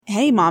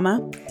Hey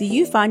mama, do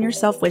you find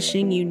yourself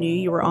wishing you knew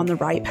you were on the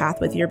right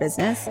path with your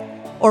business?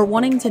 Or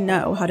wanting to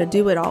know how to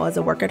do it all as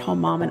a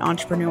work-at-home mom and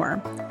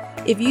entrepreneur?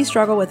 If you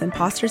struggle with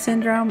imposter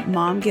syndrome,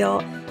 mom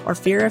guilt, or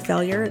fear of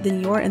failure,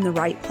 then you're in the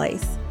right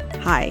place.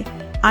 Hi,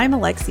 I'm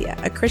Alexia,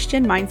 a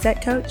Christian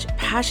mindset coach,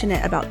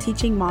 passionate about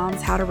teaching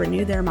moms how to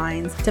renew their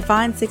minds to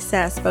find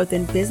success both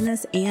in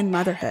business and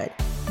motherhood.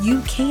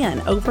 You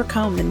can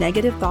overcome the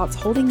negative thoughts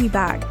holding you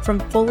back from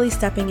fully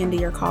stepping into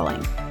your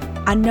calling.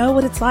 I know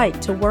what it's like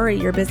to worry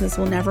your business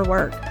will never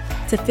work,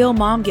 to feel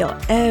mom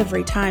guilt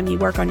every time you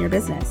work on your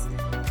business,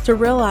 to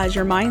realize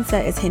your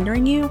mindset is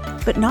hindering you,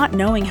 but not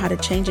knowing how to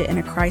change it in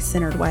a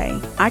Christ-centered way.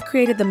 I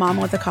created the Mom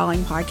with a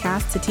Calling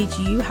podcast to teach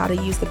you how to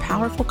use the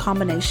powerful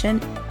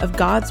combination of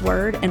God's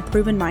Word and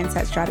proven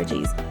mindset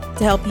strategies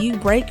to help you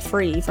break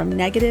free from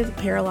negative,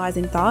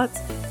 paralyzing thoughts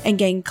and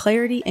gain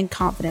clarity and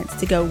confidence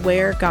to go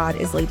where God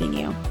is leading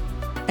you.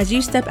 As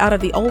you step out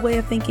of the old way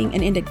of thinking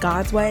and into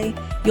God's way,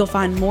 you'll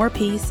find more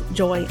peace,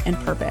 joy, and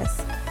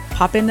purpose.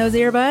 Pop in those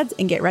earbuds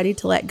and get ready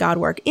to let God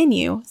work in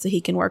you so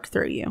He can work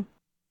through you.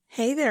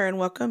 Hey there, and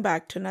welcome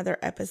back to another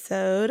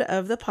episode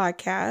of the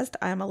podcast.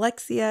 I'm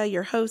Alexia,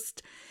 your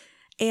host,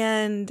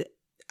 and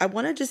I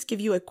want to just give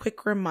you a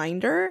quick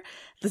reminder.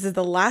 This is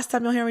the last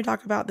time you'll hear me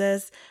talk about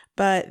this,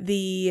 but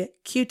the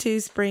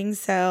Q2 spring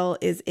sale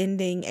is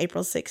ending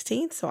April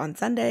 16th, so on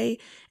Sunday,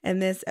 and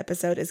this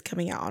episode is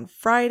coming out on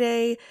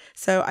Friday.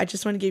 So I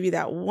just want to give you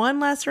that one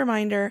last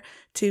reminder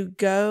to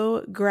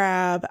go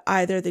grab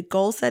either the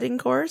goal setting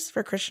course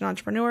for Christian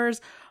entrepreneurs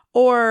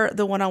or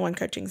the one-on-one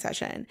coaching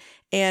session.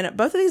 And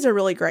both of these are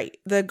really great.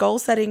 The goal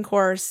setting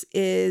course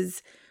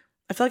is,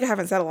 I feel like I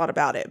haven't said a lot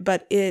about it,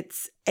 but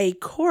it's a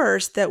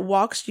course that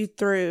walks you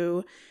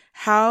through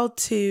how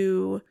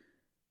to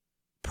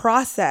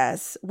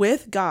process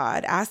with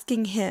God,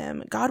 asking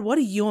Him, God, what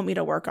do you want me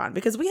to work on?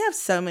 Because we have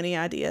so many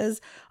ideas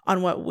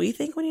on what we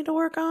think we need to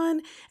work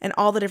on and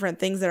all the different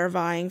things that are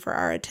vying for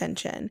our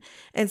attention.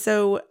 And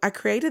so I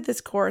created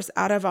this course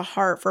out of a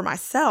heart for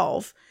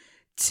myself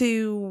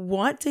to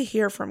want to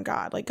hear from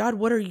God. Like, God,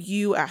 what are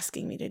you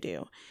asking me to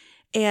do?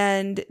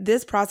 And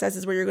this process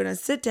is where you're going to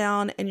sit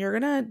down and you're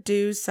going to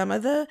do some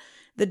of the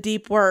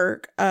deep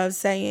work of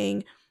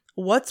saying,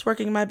 what's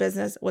working in my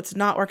business, what's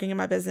not working in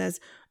my business,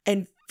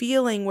 and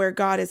feeling where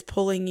God is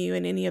pulling you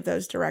in any of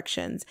those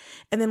directions.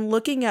 And then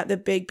looking at the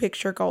big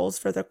picture goals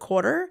for the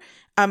quarter.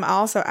 I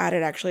also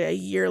added actually a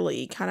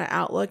yearly kind of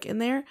outlook in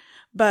there,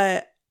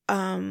 but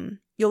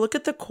you'll look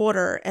at the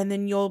quarter and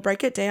then you'll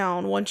break it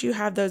down once you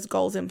have those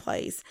goals in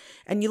place,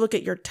 and you look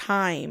at your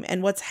time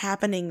and what's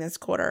happening this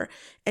quarter,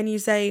 and you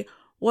say,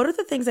 what are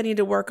the things I need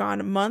to work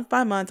on month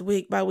by month,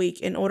 week by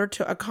week in order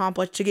to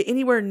accomplish, to get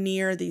anywhere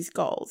near these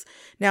goals?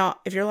 Now,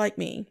 if you're like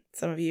me,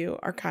 some of you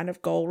are kind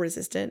of goal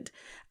resistant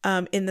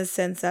in the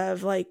sense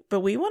of like, but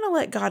we want to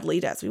let God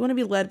lead us. We want to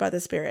be led by the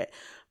Spirit.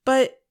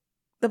 But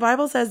the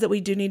Bible says that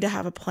we do need to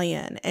have a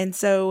plan. And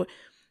so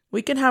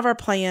we can have our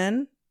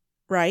plan,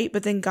 right?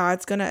 But then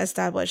God's going to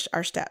establish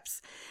our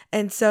steps.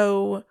 And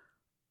so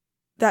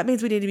that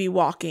means we need to be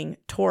walking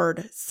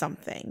toward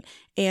something.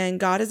 And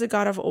God is a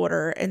God of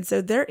order. And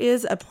so there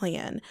is a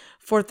plan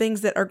for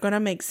things that are going to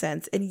make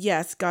sense. And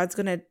yes, God's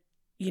going to,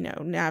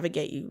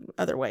 navigate you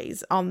other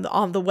ways on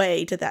the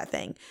way to that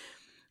thing.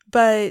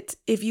 But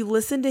if you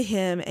listen to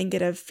Him and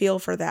get a feel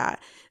for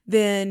that,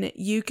 then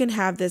you can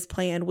have this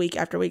plan week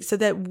after week so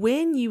that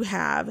when you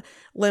have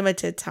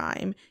limited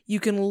time, you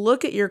can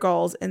look at your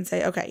goals and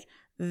say, okay,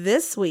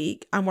 this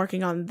week, I'm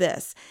working on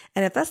this.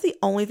 And if that's the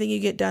only thing you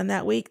get done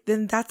that week,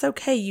 then that's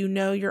okay.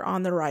 You're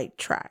on the right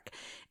track.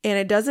 And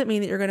it doesn't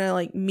mean that you're going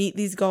to meet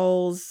these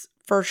goals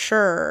for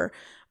sure.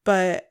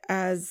 But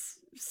as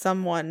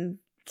someone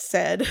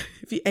said,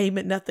 if you aim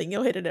at nothing,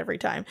 you'll hit it every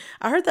time.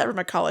 I heard that from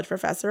a college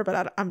professor,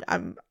 but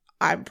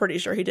I'm pretty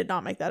sure he did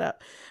not make that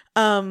up.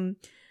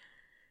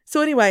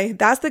 So anyway,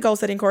 that's the goal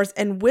setting course.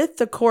 And with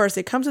the course,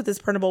 it comes with this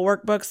printable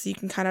workbook so you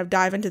can kind of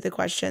dive into the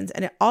questions.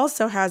 And it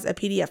also has a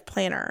PDF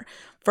planner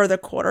for the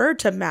quarter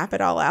to map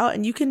it all out.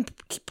 And you can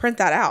print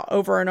that out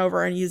over and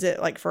over and use it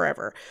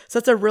forever. So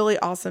it's a really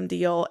awesome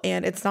deal.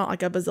 And it's not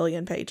like a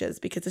bazillion pages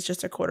because it's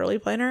just a quarterly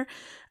planner.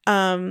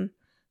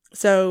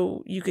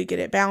 So you could get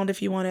it bound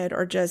if you wanted,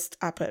 or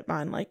I put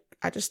mine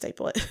I just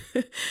staple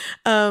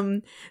it.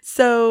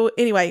 So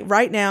anyway,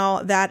 right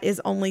now that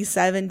is only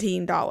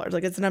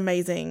 $17. It's an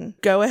amazing,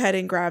 go ahead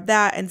and grab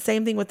that. And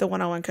same thing with the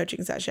one-on-one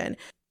coaching session.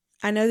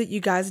 I know that you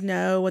guys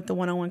know what the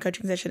one-on-one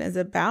coaching session is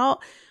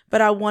about,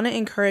 but I want to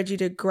encourage you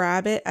to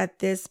grab it at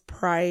this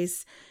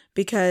price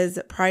because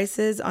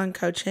prices on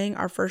coaching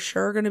are for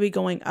sure going to be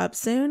going up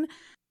soon.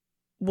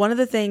 One of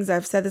the things,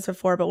 I've said this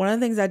before, but one of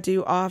the things I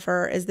do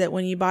offer is that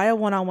when you buy a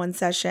one-on-one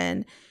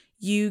session,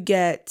 you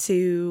get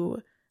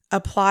to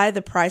apply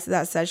the price of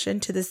that session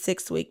to the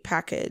 6-week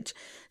package.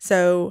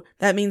 So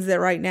that means that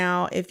right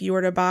now, if you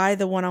were to buy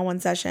the one-on-one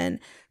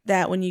session,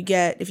 that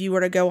if you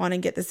were to go on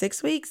and get the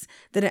 6 weeks,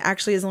 then it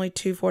actually is only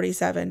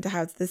 $247 to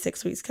have the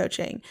 6 weeks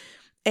coaching.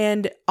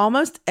 And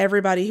almost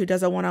everybody who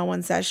does a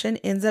one-on-one session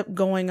ends up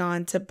going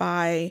on to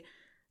buy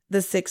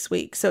the 6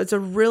 weeks. So it's a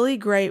really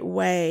great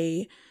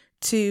way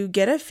to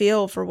get a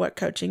feel for what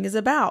coaching is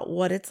about,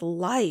 what it's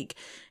like,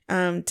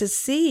 to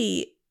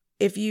see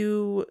if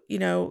the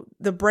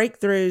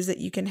breakthroughs that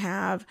you can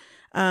have.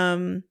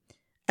 And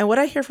what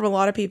I hear from a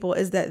lot of people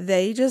is that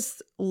they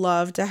just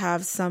love to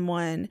have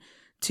someone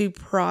to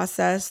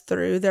process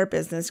through their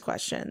business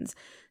questions,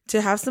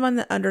 to have someone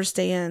that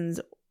understands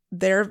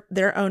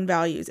their own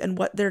values and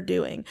what they're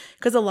doing.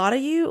 Because a lot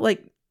of you,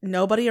 like,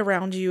 nobody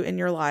around you in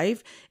your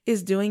life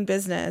is doing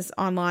business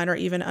online or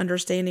even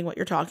understanding what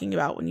you're talking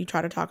about when you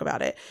try to talk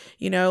about it.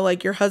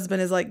 Like your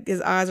husband is like, his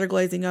eyes are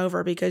glazing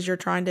over because you're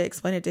trying to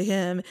explain it to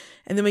him.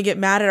 And then we get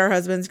mad at our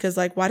husbands because,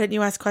 like, why didn't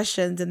you ask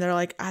questions? And they're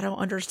like, I don't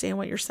understand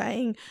what you're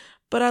saying,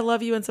 but I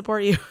love you and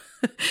support you.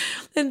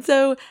 And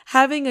so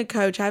having a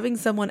coach, having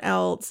someone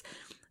else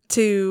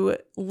to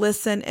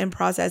listen and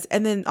process.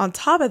 And then on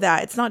top of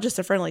that, it's not just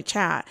a friendly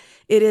chat.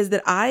 It is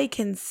that I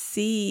can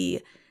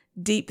see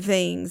deep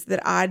things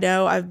that I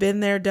know. I've been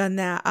there, done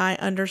that. I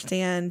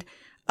understand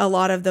a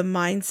lot of the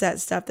mindset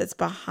stuff that's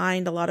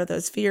behind a lot of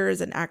those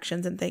fears and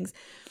actions and things.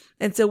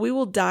 And so we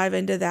will dive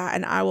into that,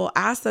 and I will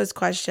ask those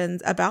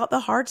questions about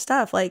the hard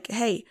stuff. Like,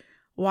 hey,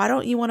 why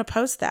don't you want to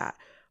post that?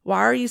 Why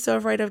are you so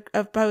afraid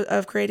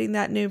of creating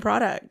that new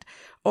product?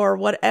 Or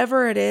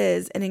whatever it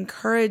is, and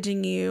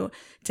encouraging you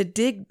to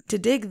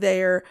dig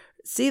there,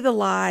 see the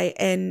lie,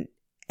 and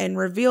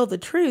reveal the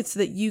truth so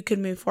that you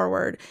can move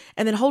forward,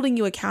 and then holding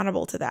you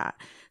accountable to that.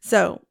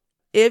 So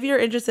if you're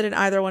interested in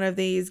either one of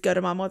these, go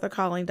to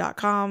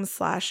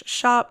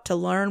momwithacalling.com/shop to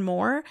learn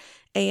more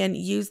and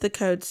use the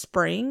code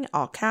SPRING,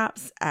 all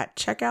caps, at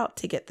checkout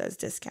to get those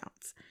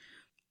discounts.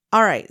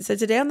 All right. So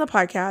today on the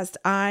podcast,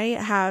 I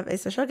have a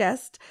special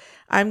guest.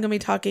 I'm going to be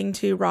talking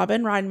to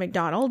Robin Rhine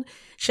McDonald.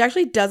 She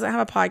actually doesn't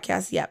have a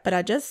podcast yet, but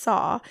I just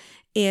saw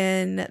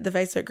in the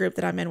Facebook group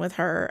that I'm in with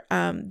her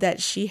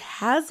that she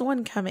has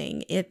one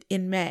coming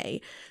in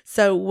May.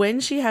 So when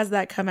she has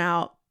that come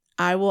out,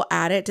 I will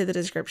add it to the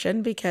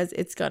description because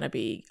it's going to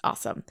be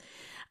awesome.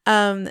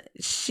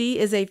 She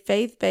is a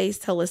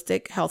faith-based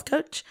holistic health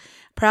coach,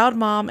 proud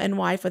mom and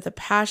wife with a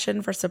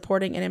passion for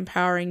supporting and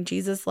empowering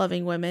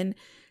Jesus-loving women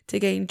to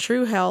gain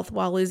true health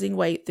while losing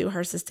weight through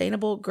her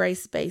sustainable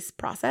grace-based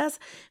process.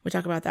 We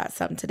talk about that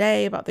some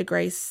today, about the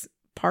grace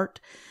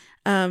part.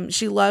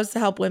 She loves to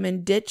help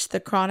women ditch the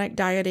chronic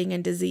dieting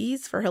and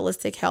disease for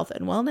holistic health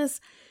and wellness.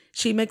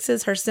 She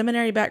mixes her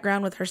seminary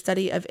background with her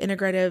study of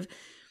integrative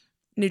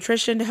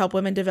nutrition to help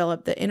women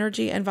develop the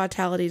energy and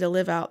vitality to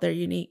live out their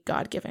unique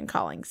God-given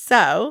calling.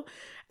 So,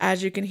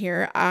 as you can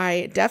hear,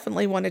 I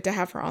definitely wanted to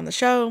have her on the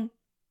show.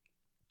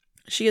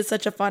 She is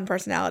such a fun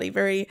personality,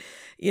 very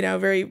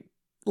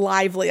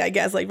lively, I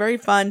guess, like very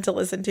fun to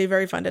listen to,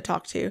 very fun to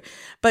talk to,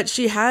 but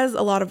she has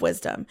a lot of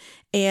wisdom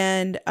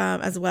and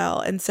as well.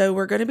 And so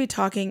we're going to be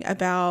talking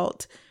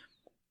about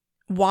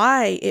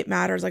why it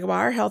matters, like why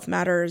our health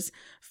matters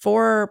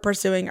for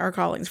pursuing our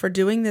callings, for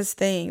doing this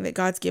thing that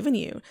God's given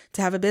you,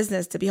 to have a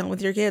business, to be home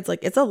with your kids.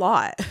 Like, it's a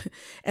lot.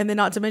 And then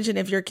not to mention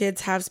if your kids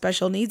have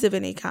special needs of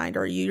any kind,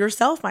 or you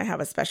yourself might have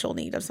a special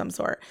need of some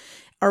sort,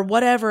 or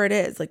whatever it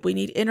is. Like, we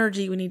need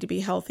energy, we need to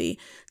be healthy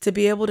to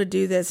be able to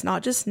do this,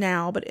 not just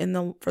now, but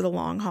for the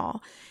long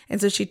haul.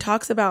 And so she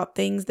talks about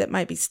things that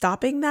might be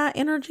stopping that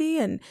energy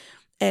and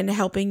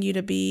helping you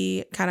to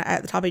be kind of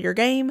at the top of your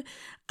game.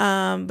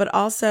 But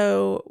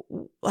also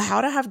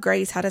how to have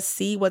grace, how to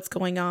see what's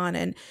going on,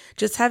 and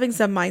just having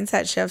some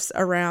mindset shifts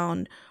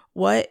around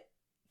what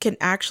can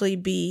actually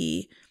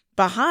be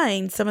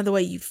behind some of the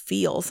way you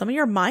feel. Some of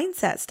your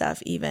mindset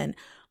stuff even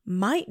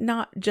might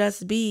not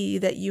just be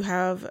that you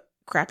have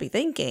crappy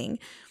thinking,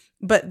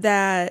 but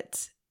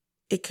that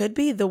it could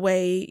be the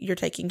way you're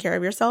taking care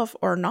of yourself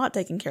or not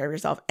taking care of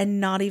yourself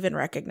and not even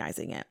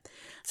recognizing it.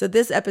 So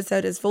this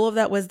episode is full of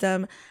that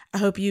wisdom. I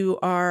hope you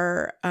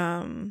are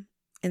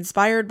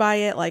inspired by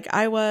it like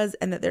I was,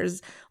 and that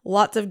there's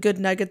lots of good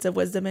nuggets of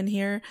wisdom in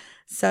here.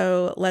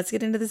 So let's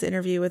get into this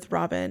interview with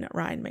Robin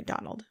Rhine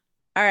McDonald.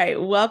 All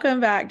right, welcome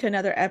back to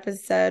another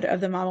episode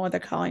of the Mama with a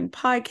Calling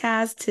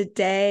podcast.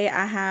 Today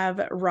I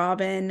have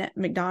Robin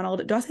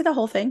McDonald. Do I say the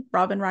whole thing?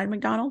 Robin Rhine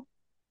McDonald?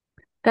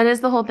 That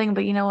is the whole thing,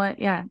 but you know what?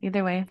 Yeah,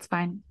 either way, it's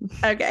fine.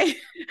 Okay.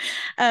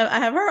 I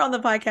have her on the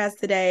podcast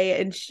today,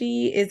 and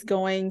she is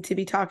going to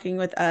be talking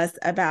with us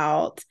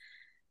about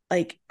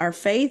like our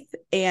faith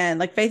and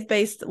like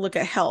faith-based look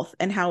at health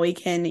and how we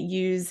can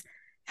use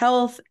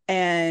health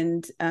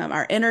and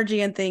our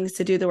energy and things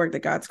to do the work that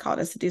God's called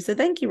us to do. So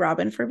thank you,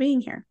 Robin, for being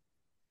here.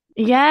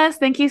 Yes,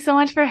 thank you so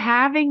much for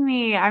having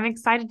me. I'm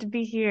excited to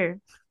be here.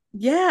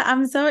 Yeah,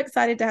 I'm so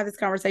excited to have this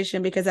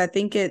conversation because I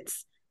think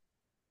it's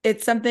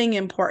something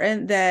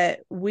important that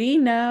we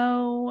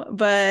know,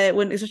 but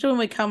especially when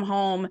we come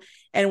home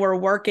and we're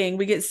working,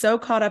 we get so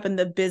caught up in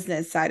the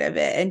business side of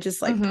it and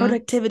just like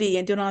productivity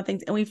and doing all the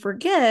things. And we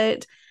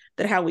forget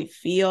that how we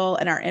feel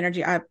and our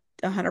energy, I'm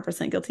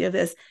 100% guilty of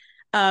this,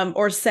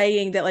 or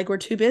saying that like we're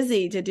too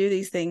busy to do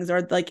these things,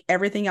 or like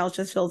everything else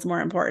just feels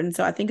more important.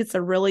 So I think it's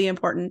a really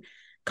important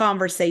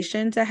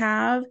conversation to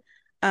have.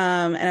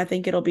 And I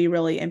think it'll be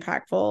really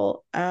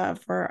impactful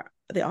for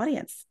the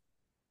audience.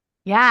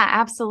 Yeah,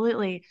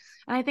 absolutely.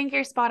 And I think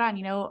you're spot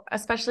on,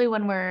 especially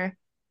when we're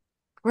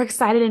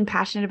excited and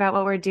passionate about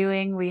what we're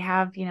doing. We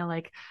have, you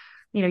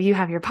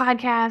have your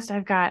podcast,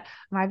 I've got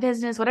my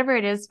business, whatever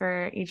it is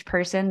for each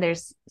person,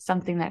 there's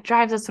something that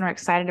drives us and we're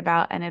excited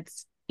about. And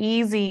it's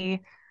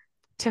easy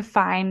to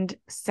find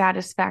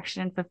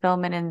satisfaction and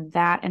fulfillment in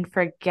that and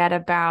forget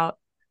about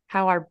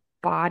how our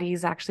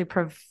bodies actually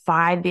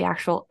provide the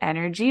actual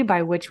energy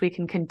by which we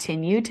can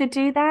continue to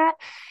do that.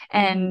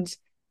 And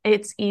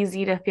it's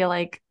easy to feel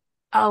like,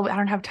 oh, I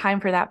don't have time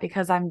for that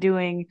because I'm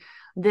doing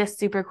this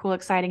super cool,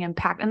 exciting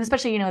impact. And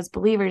especially, as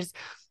believers,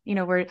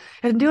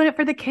 I'm doing it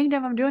for the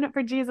kingdom. I'm doing it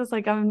for Jesus.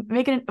 Like I'm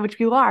making it, which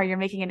you're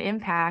making an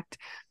impact,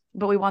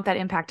 but we want that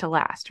impact to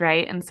last.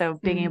 Right. And so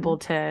being able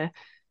to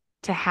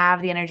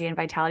have the energy and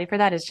vitality for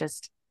that is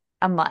just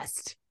a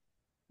must.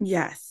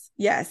 Yes.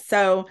 Yes.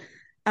 So,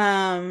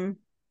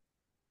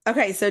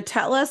 okay. So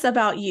tell us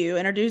about you,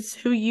 introduce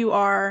who you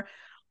are,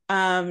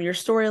 your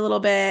story a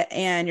little bit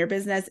and your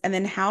business, and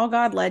then how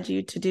God led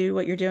you to do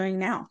what you're doing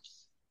now.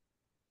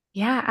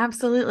 Yeah,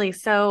 absolutely.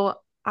 So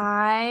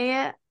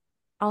I'll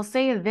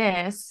say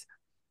this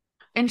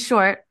in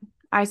short,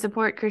 I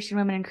support Christian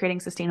women in creating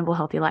sustainable,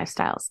 healthy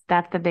lifestyles.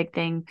 That's the big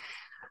thing.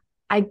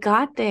 I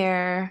got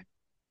there,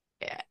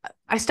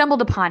 I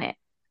stumbled upon it.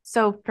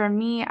 So for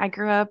me, I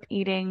grew up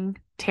eating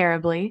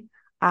terribly.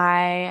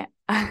 I'm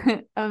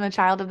a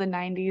child of the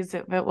 90s.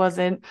 If it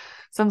wasn't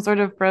some sort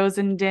of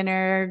frozen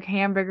dinner,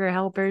 hamburger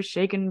helper,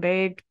 shake and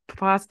baked,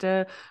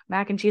 pasta,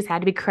 mac and cheese had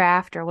to be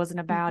Kraft or wasn't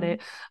about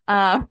it.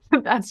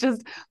 That's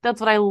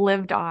what I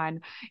lived on.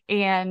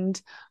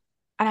 And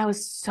I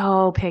was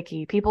so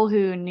picky. People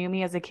who knew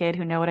me as a kid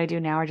who know what I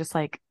do now are just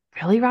like,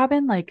 really,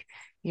 Robin? Like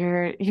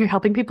you're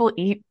helping people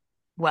eat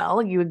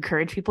well, you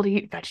encourage people to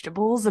eat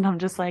vegetables. And I'm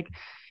just like,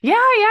 yeah,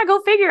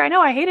 go figure. I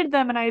know I hated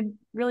them and I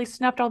really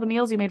snuffed all the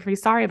meals you made for me.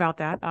 Sorry about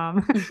that.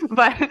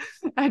 But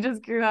I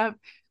just grew up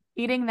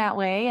eating that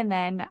way. And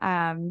then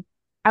I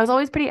was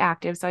always pretty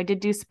active. So I did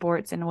do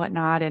sports and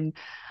whatnot. And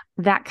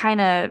that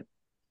kind of,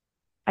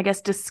 I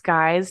guess,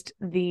 disguised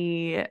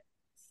the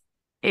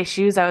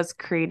issues I was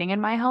creating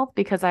in my health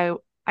because I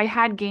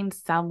had gained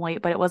some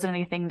weight, but it wasn't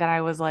anything that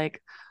I was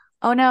like,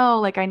 oh no,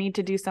 like I need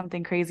to do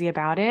something crazy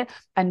about it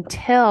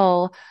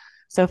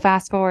so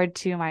fast forward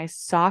to my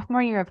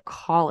sophomore year of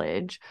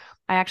college,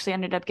 I actually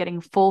ended up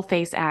getting full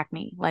face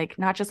acne, like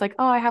not just like,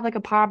 oh, I have like a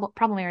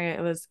problem area.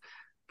 It was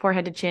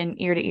forehead to chin,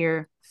 ear to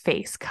ear,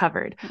 face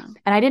covered.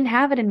 And I didn't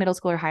have it in middle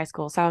school or high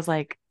school. So I was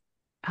like,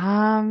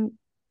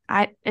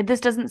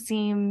 this doesn't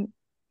seem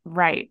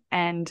right.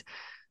 And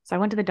so I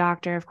went to the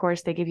doctor. Of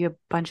course, they give you a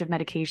bunch of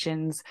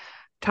medications,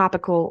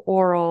 topical,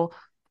 oral,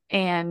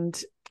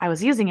 and I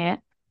was using it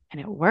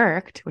and it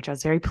worked, which I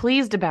was very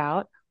pleased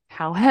about.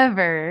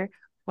 However,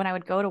 when I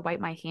would go to wipe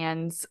my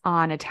hands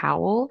on a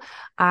towel,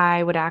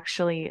 I would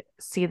actually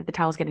see that the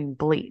towel was getting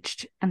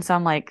bleached. And so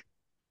I'm like,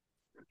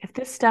 if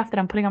this stuff that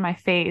I'm putting on my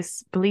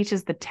face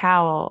bleaches the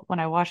towel when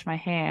I wash my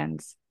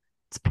hands,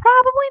 it's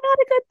probably not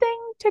a good thing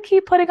to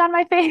keep putting on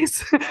my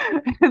face.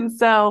 And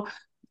so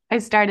I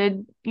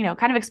started,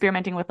 kind of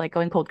experimenting with like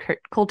going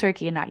cold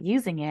turkey and not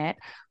using it,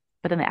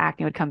 but then the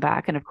acne would come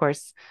back. And of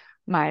course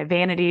my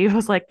vanity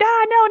was like,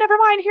 no, never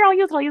mind. Here, I'll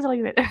use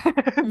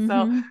it.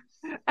 So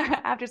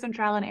after some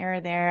trial and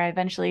error there, I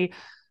eventually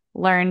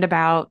learned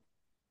about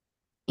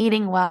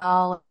eating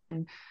well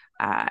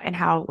and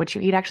how what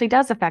you eat actually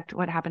does affect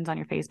what happens on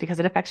your face because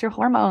it affects your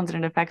hormones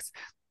and it affects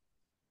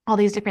all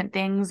these different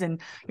things and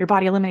your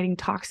body eliminating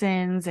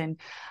toxins. And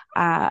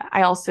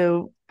I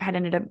also had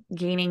ended up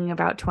gaining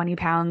about 20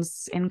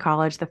 pounds in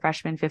college, the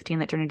freshman 15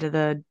 that turned into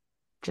the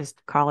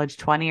just college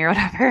 20 or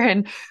whatever.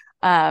 And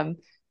I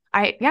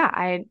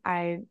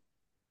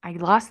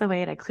lost the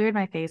weight, I cleared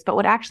my face, but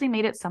what actually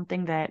made it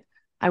something that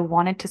I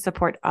wanted to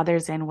support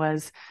others in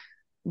was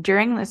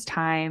during this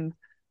time,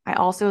 I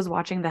also was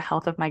watching the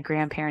health of my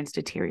grandparents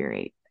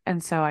deteriorate.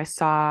 And so I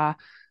saw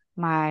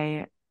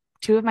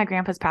two of my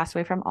grandpas passed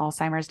away from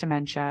Alzheimer's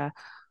dementia.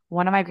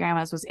 One of my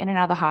grandmas was in and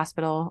out of the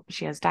hospital.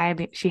 She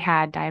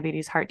had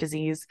diabetes, heart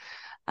disease.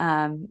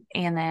 And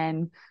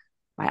then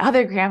my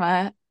other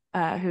grandma,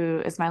 who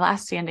is my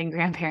last standing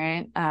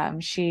grandparent,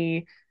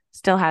 she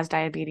still has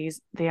diabetes.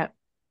 They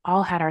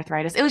all had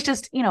arthritis. It was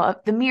just,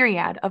 the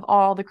myriad of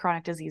all the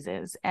chronic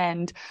diseases.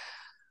 And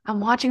I'm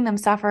watching them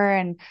suffer.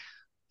 And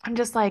I'm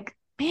just like,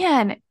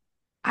 man,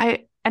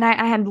 I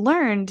had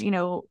learned,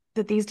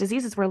 that these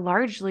diseases were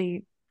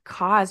largely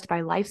caused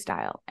by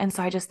lifestyle. And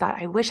so I just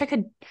thought, I wish I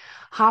could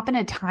hop in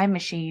a time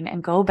machine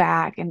and go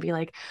back and be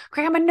like,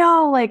 Grandma,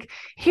 no, like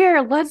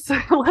here, let's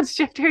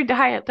shift your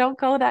diet. Don't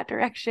go that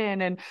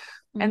direction.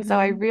 And so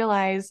I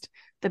realized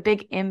the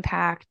big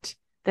impact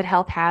that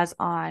health has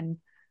on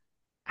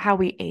how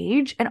we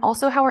age and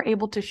also how we're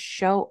able to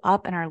show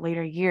up in our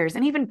later years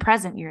and even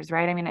present years,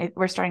 right? I mean,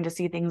 we're starting to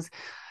see things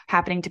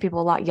happening to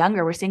people a lot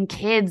younger. We're seeing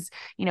kids,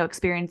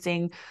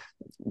 experiencing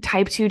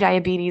type 2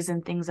 diabetes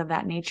and things of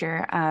that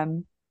nature.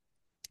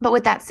 But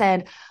with that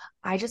said,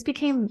 I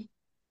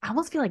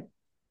almost feel like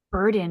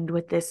burdened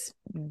with this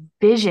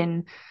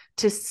vision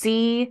to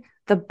see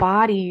the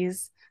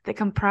bodies that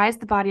comprise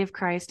the body of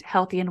Christ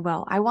healthy and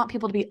well. I want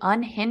people to be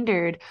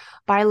unhindered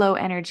by low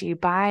energy,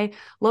 by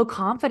low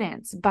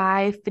confidence,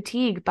 by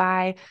fatigue,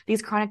 by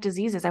these chronic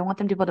diseases. I want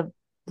them to be able to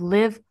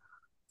live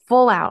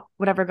full out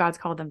whatever God's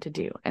called them to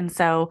do. And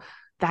so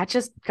God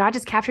just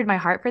captured my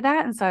heart for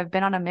that. And so I've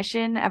been on a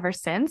mission ever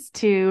since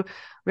to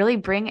really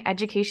bring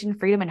education,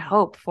 freedom, and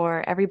hope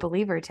for every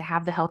believer to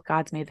have the health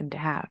God's made them to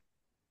have.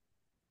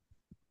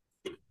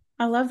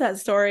 I love that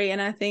story.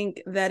 And I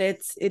think that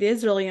it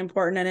is really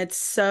important. And it's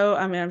so,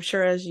 I mean, I'm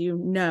sure as you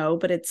know,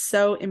 but it's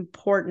so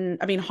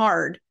important. I mean,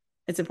 hard,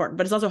 it's important,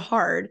 but it's also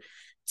hard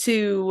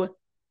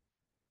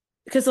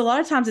because a lot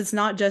of times it's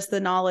not just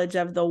the knowledge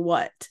of the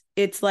what,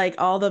 it's like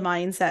all the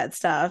mindset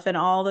stuff and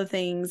all the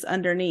things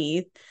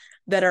underneath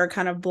that are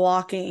kind of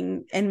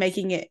blocking and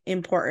making it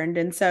important.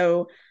 And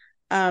so,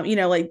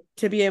 like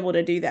to be able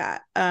to do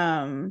that.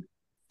 I know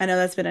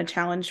that's been a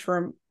challenge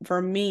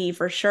for me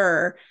for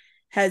sure.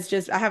 I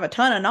have a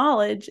ton of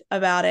knowledge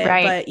about it,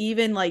 Right. but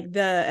even like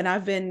and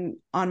I've been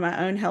on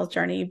my own health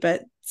journey,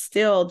 but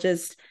still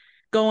just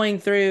going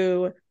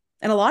through,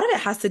 and a lot of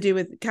it has to do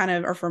with kind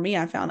of, or for me,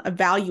 I found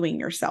valuing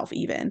yourself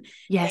even.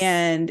 Yes.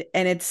 And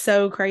it's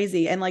so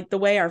crazy. And like the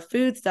way our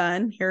food's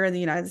done here in the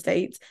United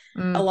States,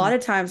 a lot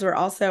of times we're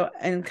also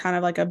in kind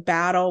of like a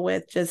battle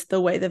with just the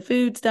way the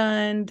food's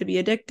done to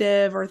be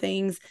addictive or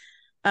things.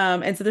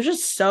 And so there's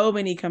just so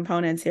many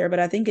components here, but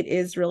I think it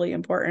is really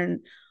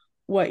important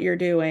what you're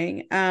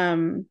doing.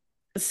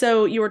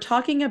 So you were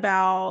talking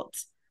about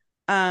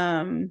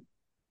energy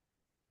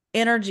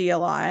a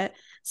lot.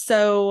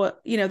 So,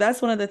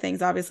 that's one of the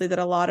things obviously that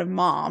a lot of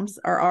moms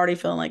are already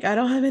feeling like, I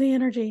don't have any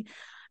energy.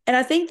 And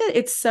I think that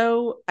it's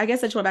so, I guess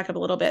I just went back up a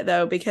little bit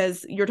though,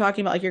 because you're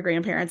talking about like your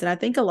grandparents. And I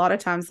think a lot of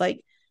times, like,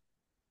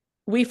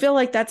 we feel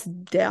like that's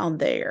down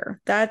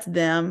there. That's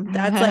them.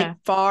 That's like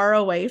far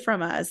away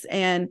from us.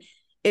 And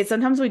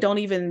sometimes we don't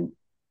even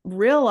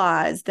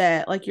realize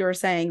that, like you were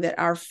saying, that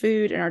our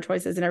food and our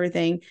choices and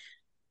everything,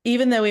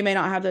 even though we may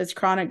not have those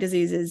chronic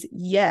diseases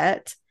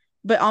yet,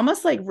 but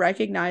almost like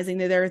recognizing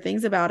that there are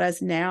things about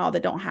us now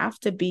that don't have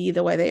to be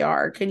the way they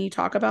are. Can you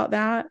talk about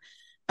that?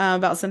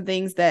 About some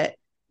things that,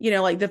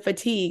 like the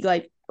fatigue,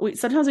 like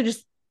sometimes we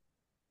just,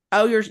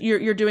 oh,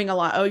 you're doing a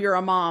lot. Oh, you're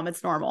a mom.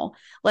 It's normal.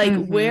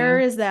 Like, where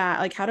is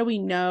that? Like, how do we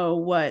know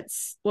what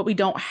we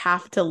don't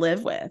have to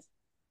live with?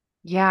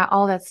 Yeah.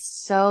 Oh, that's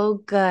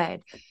so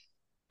good.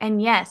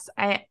 And yes,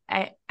 I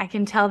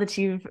can tell that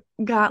you've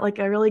got like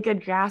a really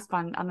good grasp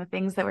on the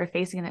things that we're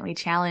facing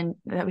and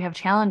that we have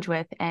challenge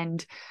with.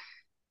 And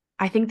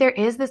I think there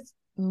is this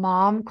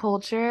mom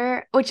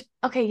culture, which,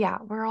 okay, yeah,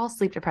 we're all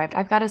sleep deprived.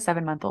 I've got a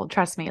 7-month-old.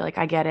 Trust me, like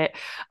I get it.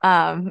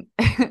 And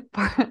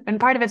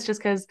part of it's just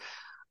because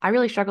I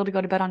really struggle to go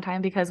to bed on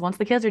time, because once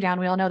the kids are down,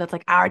 we all know that's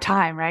like our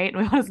time, right?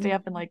 And we want to stay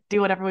up and like do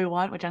whatever we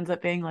want, which ends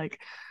up being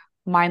like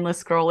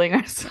mindless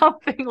scrolling or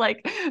something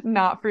like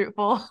not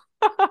fruitful.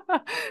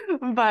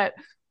 But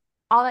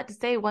all that to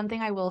say, one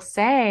thing I will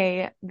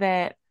say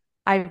that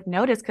I've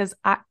noticed, because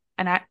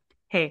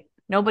hey,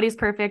 nobody's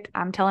perfect.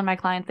 I'm telling my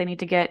clients they need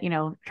to get,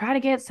 try to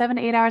get 7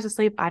 to 8 hours of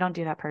sleep. I don't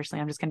do that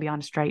personally. I'm just going to be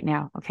honest right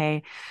now.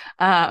 Okay.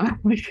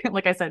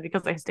 Like I said,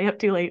 because I stay up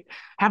too late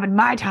having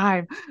my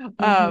time.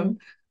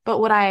 But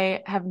what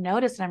I have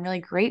noticed, and I'm really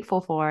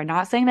grateful for,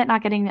 not saying that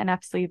not getting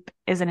enough sleep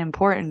isn't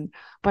important,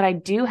 but I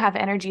do have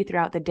energy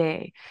throughout the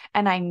day.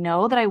 And I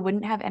know that I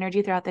wouldn't have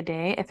energy throughout the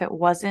day if it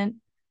wasn't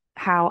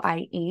how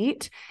I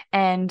eat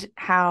and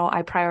how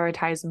I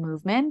prioritize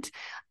movement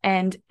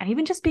and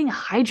even just being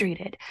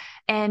hydrated.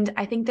 And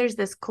I think there's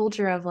this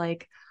culture of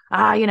like,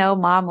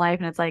 mom life.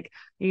 And it's like,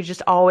 you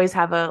just always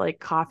have a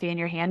like coffee in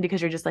your hand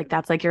because you're just like,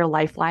 that's like your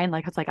lifeline.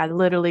 Like, it's like, I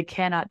literally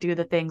cannot do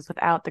the things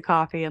without the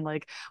coffee. And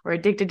like, we're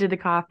addicted to the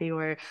coffee.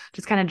 We're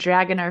just kind of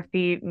dragging our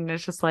feet. And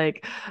it's just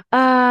like,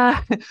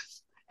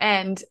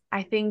 and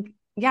I think,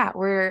 yeah,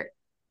 we're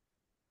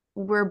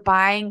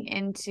buying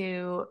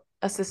into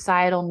a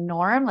societal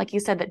norm, like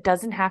you said, that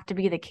doesn't have to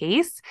be the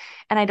case.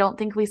 And I don't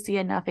think we see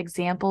enough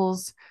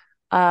examples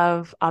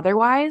of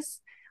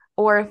otherwise.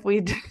 Or if we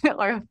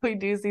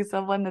do see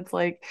someone that's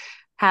like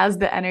has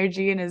the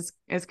energy and is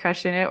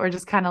crushing it, we're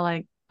just kind of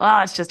like, oh,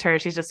 it's just her.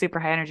 She's just super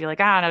high energy.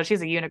 Like, I don't know,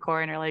 she's a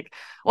unicorn, or like,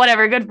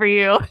 whatever, good for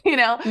you. You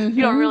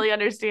don't really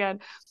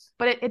understand.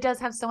 But it does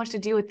have so much to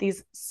do with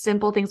these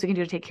simple things we can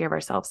do to take care of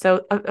ourselves.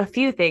 So a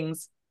few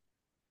things.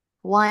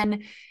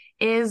 One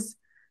is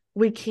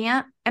we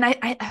can't, and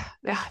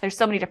there's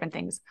so many different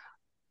things.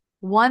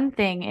 One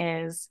thing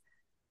is,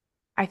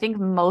 I think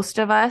most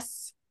of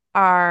us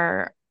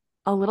are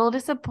a little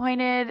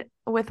disappointed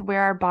with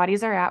where our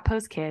bodies are at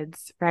post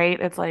kids, right?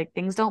 It's like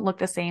things don't look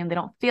the same. They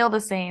don't feel the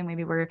same.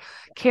 Maybe we're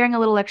carrying a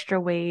little extra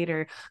weight,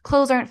 or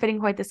clothes aren't fitting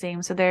quite the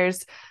same. So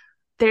there's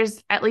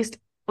at least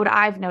what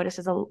I've noticed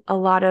is a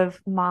lot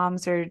of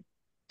moms are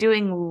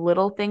doing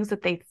little things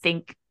that they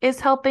think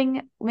is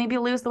helping maybe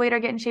lose the weight or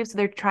get in shape. So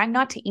they're trying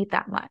not to eat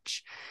that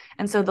much.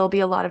 And so there'll be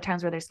a lot of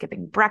times where they're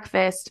skipping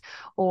breakfast,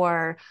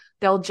 or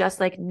they'll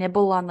just like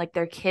nibble on like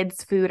their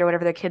kids' food or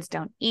whatever their kids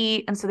don't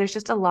eat. And so there's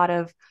just a lot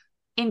of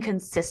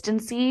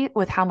inconsistency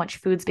with how much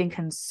food's being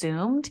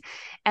consumed.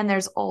 And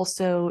there's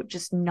also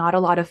just not a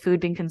lot of food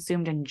being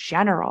consumed in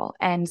general.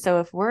 And so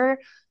if we're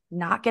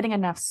not getting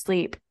enough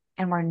sleep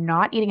and we're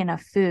not eating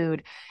enough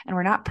food and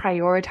we're not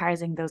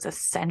prioritizing those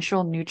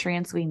essential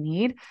nutrients we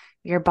need,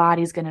 your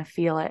body's going to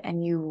feel it,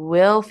 and you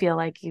will feel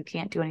like you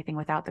can't do anything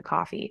without the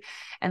coffee.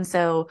 And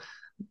so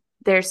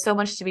there's so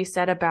much to be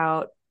said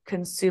about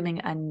consuming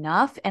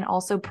enough and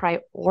also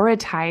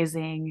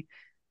prioritizing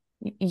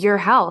your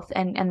health.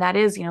 And that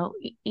is,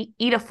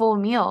 eat a full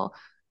meal,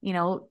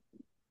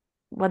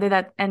 whether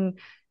that, and,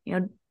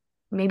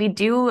 maybe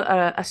do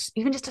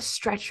even just a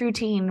stretch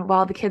routine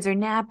while the kids are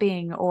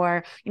napping,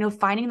 or,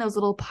 finding those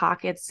little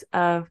pockets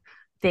of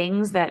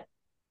things that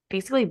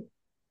basically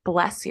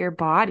bless your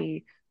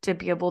body to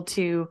be able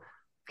to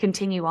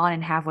continue on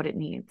and have what it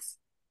needs.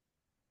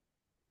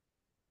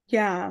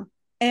 Yeah.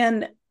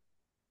 And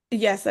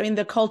yes, I mean,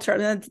 the culture,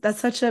 that's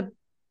such a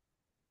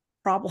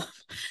problem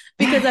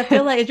because I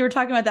feel like as you were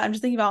talking about that, I'm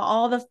just thinking about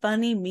all the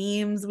funny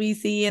memes we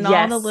see and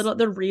all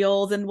the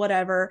reels and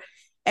whatever.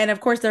 And of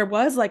course there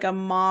was like a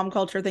mom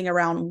culture thing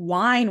around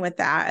wine with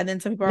that. And then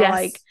some people are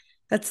like,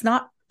 that's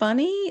not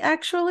funny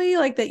actually,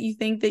 like that you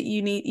think that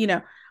you need,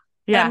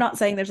 and I'm not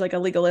saying there's like a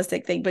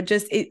legalistic thing, but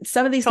just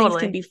some of these things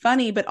can be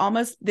funny, but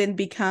almost then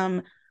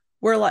become,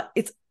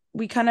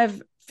 we kind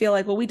of feel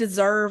like, well, we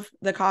deserve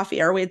the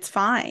coffee, or it's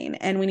fine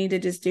and we need to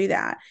just do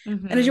that.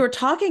 Mm-hmm. And as you were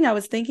talking, I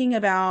was thinking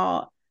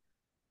about,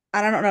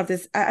 I don't know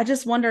if I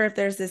just wonder if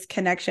there's this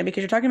connection,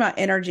 because you're talking about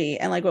energy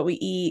and like what we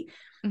eat.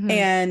 Mm-hmm.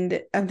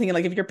 And I'm thinking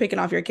like, if you're picking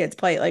off your kid's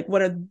plate, like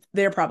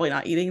they're probably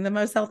not eating the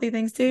most healthy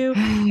things too.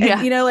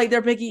 And, like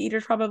they're picky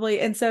eaters probably.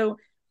 And so,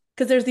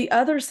 because there's the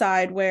other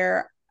side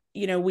where,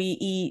 we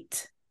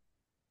eat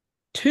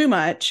too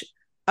much,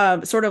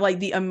 sort of like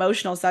the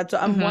emotional side. So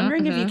I'm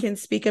wondering if you can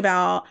speak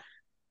about,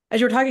 as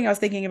you were talking, I was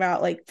thinking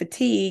about like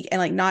fatigue and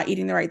like not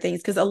eating the right things.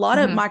 Because a lot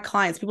of my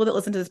clients, people that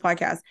listen to this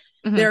podcast,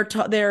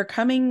 they're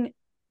coming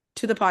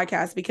to the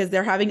podcast because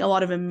they're having a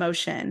lot of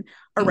emotion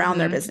around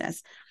their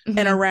business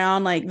and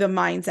around like the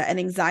mindset and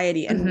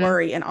anxiety and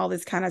worry and all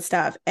this kind of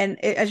stuff.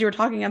 And as you were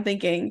talking, I'm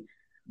thinking,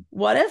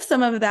 what if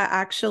some of that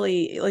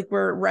actually, like,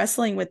 we're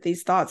wrestling with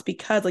these thoughts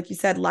because, like you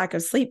said, lack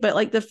of sleep, but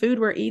like the food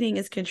we're eating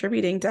is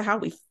contributing to how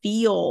we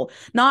feel,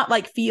 not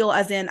like feel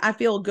as in I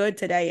feel good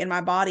today in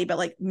my body, but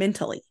like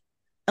mentally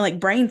and like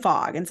brain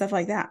fog and stuff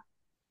like that.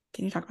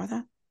 Can you talk about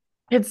that?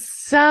 It's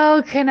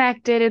so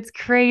connected. It's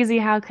crazy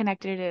how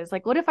connected it is.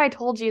 Like, what if I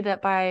told you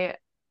that by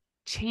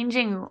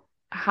changing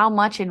how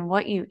much and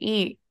what you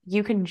eat,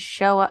 you can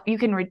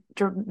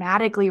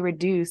dramatically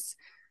reduce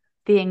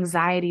the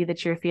anxiety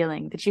that you're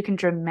feeling, that you can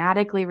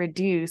dramatically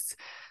reduce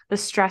the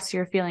stress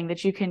you're feeling,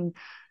 that you can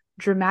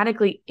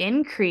dramatically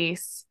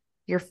increase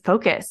your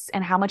focus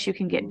and how much you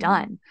can get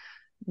done.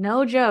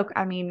 No joke.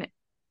 I mean,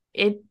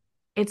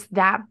 it's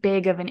that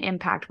big of an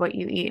impact what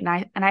you eat.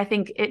 And I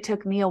think it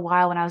took me a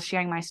while when I was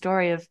sharing my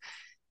story of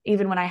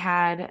even when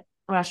I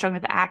was struggling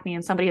with the acne,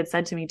 and somebody had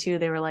said to me too,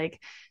 they were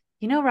like,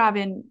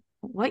 Robin,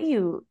 what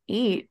you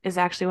eat is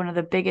actually one of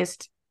the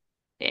biggest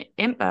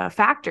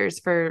factors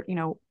for,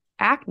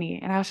 acne.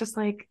 And I was just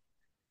like,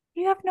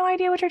 you have no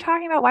idea what you're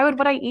talking about. Why would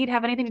what I eat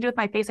have anything to do with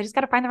my face? I just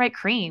got to find the right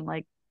cream.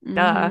 Like,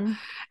 duh.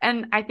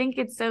 And I think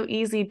it's so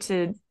easy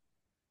to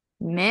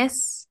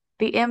miss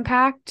the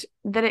impact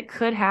that it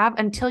could have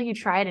until you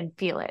try it and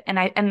feel it.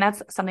 And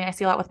that's something I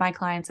see a lot with my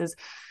clients is,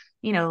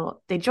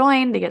 they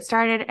join, they get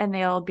started, and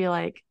they'll be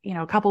like,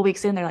 a couple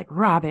weeks in, they're like,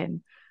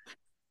 Robin,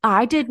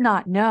 I did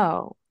not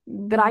know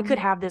that I could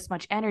have this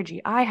much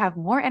energy. I have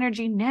more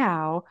energy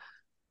now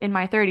in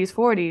my 30s,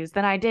 40s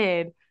than I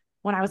did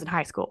when I was in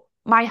high school.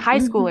 My high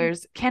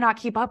schoolers cannot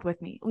keep up with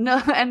me.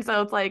 No. And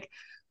so it's like,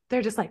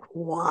 they're just like,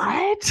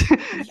 what? Yeah.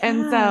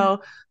 And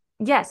so,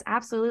 yes,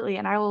 absolutely.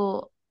 And I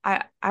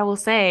will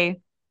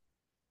say,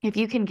 if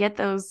you can get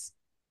those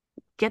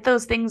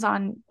things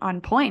on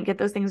point, get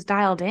those things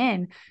dialed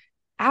in,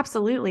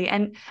 absolutely.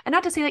 And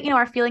not to say that,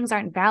 our feelings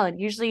aren't valid.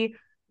 Usually,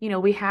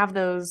 we have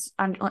those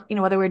on,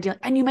 whether we're dealing,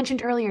 and you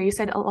mentioned earlier, you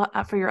said a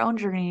lot for your own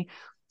journey.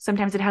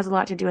 Sometimes it has a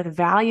lot to do with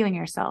valuing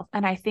yourself.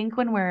 And I think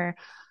when we're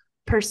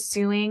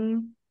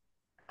pursuing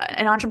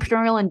an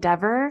entrepreneurial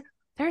endeavor,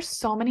 there's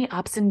so many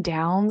ups and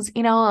downs,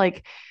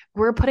 like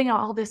we're putting out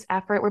all this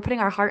effort, we're putting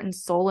our heart and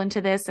soul into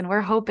this, and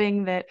we're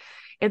hoping that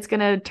it's going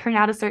to turn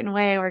out a certain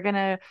way. We're going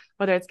to,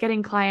 whether it's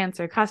getting clients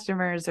or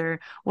customers or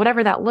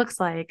whatever that looks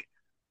like,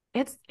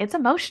 it's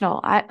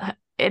emotional.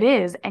 It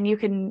is. And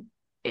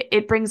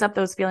it brings up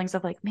those feelings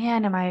of like,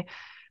 man, am I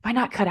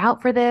not cut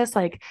out for this?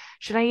 Like,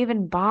 should I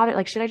even bother?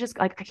 Like, should I just,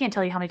 like, I can't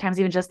tell you how many times,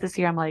 even just this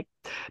year, I'm like,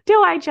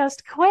 do I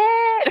just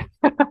quit?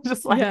 I'm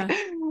just like,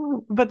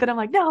 but then I'm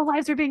like, no,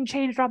 lives are being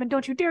changed, Robin.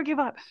 Don't you dare give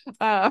up.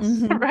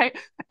 Right.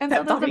 And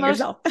so those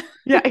emotions,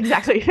 yeah,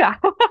 exactly. Yeah.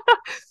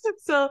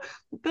 So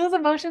those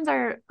emotions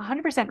are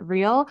 100%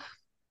 real.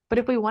 But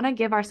if we want to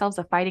give ourselves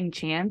a fighting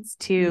chance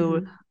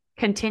to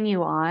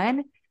continue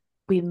on,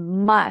 we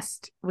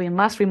must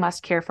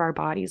care for our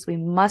bodies. We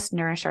must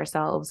nourish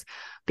ourselves,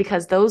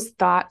 because those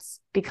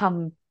thoughts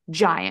become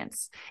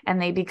giants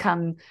and they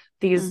become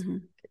these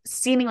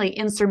seemingly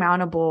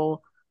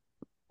insurmountable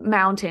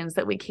mountains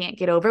that we can't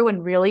get over,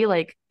 when really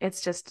like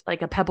it's just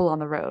like a pebble on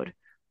the road.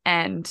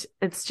 And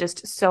it's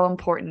just so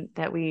important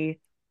that we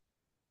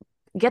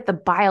get the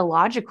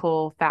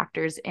biological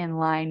factors in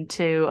line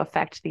to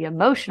affect the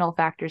emotional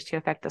factors, to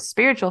affect the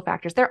spiritual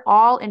factors. They're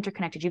all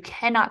interconnected. You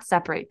cannot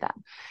separate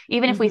them.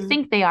 Even if we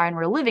think they are and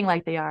we're living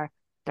like they are,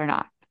 they're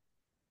not.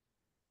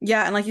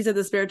 Yeah. And like you said,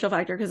 the spiritual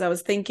factor, because I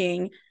was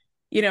thinking,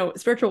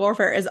 spiritual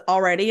warfare is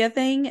already a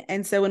thing.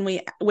 And so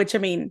which I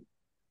mean,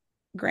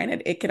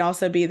 granted, it could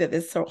also be that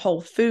this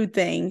whole food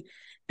thing,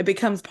 it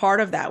becomes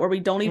part of that, where we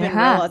don't even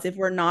realize, if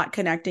we're not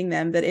connecting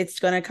them, that it's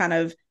going to kind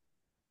of,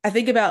 I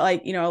think about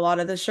like, a lot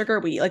of the sugar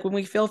we like when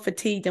we feel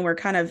fatigued and we're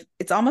kind of,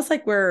 it's almost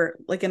like we're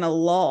like in a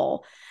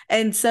lull.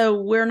 And so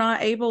we're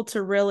not able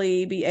to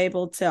really be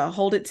able to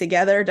hold it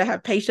together, to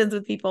have patience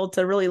with people,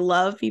 to really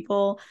love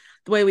people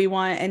the way we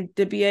want, and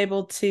to be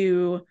able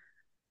to,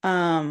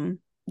 to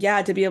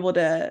be able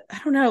to, I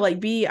don't know, like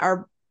be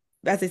our,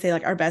 as they say,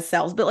 like our best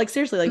selves, but like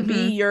seriously, like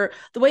be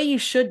the way you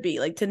should be,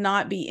 like to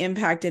not be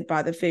impacted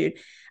by the food.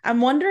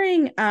 I'm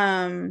wondering,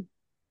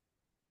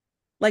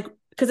 like,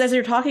 because as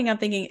you're talking, I'm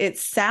thinking it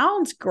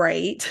sounds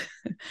great,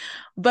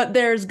 but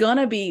there's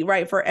gonna be,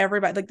 right, for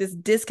everybody, like this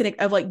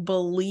disconnect of like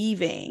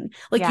believing,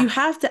 like you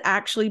have to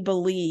actually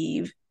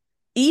believe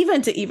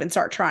even to even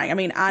start trying. I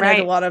mean, I know that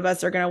a lot of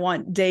us are going to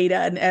want data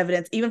and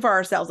evidence, even for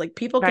ourselves. Like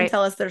people can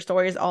tell us their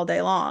stories all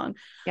day long.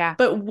 Yeah.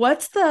 But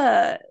what's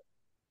the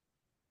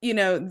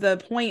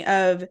point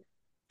of,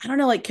 I don't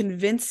know, like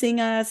convincing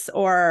us,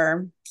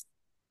 or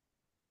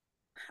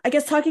I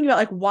guess talking about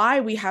like why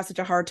we have such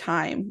a hard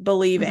time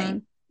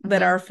believing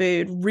that our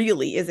food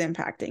really is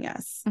impacting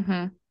us.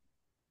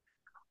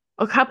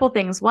 A couple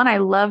things. One, I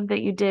love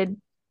that you did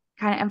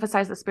kind of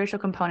emphasize the spiritual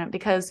component,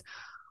 because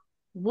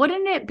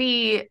wouldn't it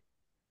be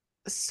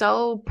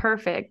so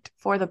perfect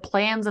for the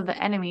plans of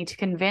the enemy to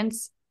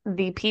convince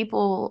the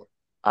people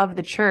of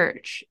the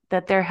church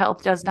that their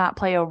health does not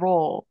play a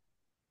role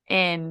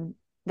in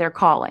their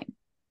calling?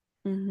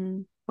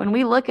 When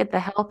we look at the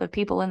health of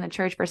people in the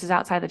church versus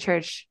outside the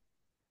church,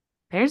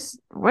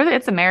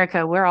 it's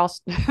America. We're all,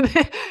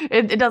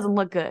 it doesn't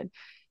look good.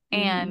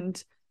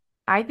 And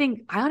I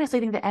honestly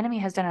think the enemy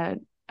has done a,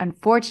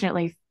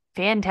 unfortunately,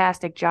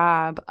 fantastic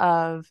job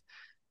of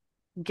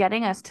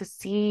getting us to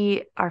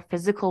see our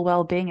physical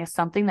well-being as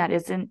something that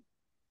isn't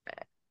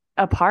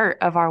a part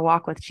of our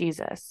walk with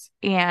Jesus.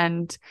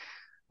 And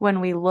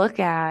when we look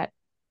at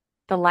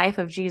the life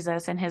of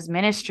Jesus and his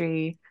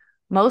ministry,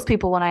 most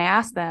people, when I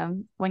ask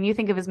them, when you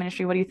think of his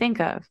ministry, what do you think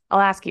of? I'll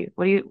ask you,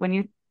 when you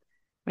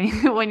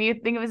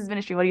think of his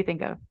ministry, what do you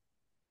think of?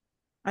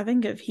 I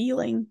think of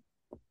healing.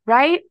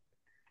 Right?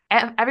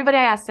 Everybody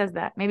I ask says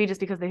that, maybe just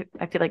because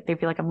I feel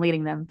like I'm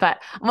leading them,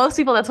 but most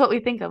people, that's what we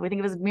think of. We think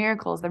of as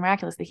miracles, the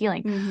miraculous, the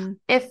healing.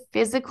 If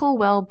physical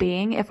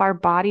well-being, if our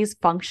bodies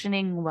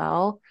functioning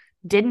well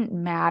didn't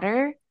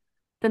matter,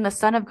 then the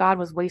Son of God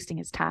was wasting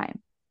his time.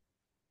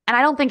 And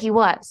I don't think he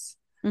was.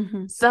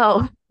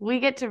 So we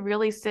get to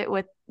really sit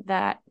with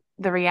the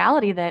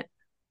reality that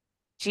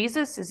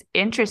Jesus is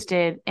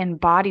interested in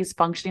bodies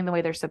functioning the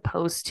way they're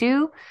supposed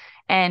to,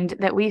 and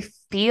that we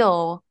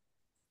feel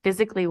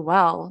physically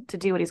well to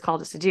do what he's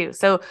called us to do.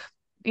 So,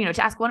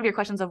 to ask one of your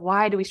questions of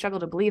why do we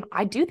struggle to believe,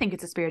 I do think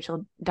it's a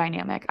spiritual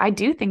dynamic. I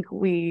do think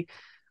we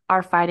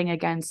are fighting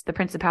against the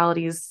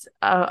principalities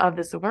of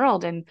this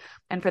world, and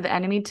for the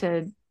enemy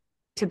to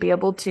be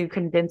able to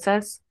convince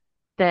us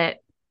that,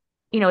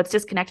 it's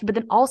disconnected. But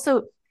then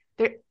also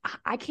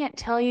I can't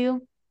tell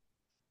you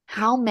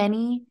how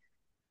many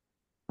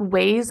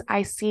ways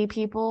I see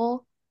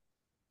people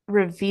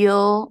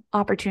reveal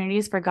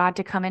opportunities for God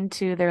to come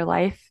into their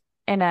life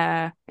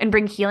and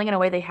bring healing in a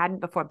way they hadn't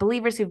before.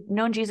 Believers who've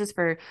known Jesus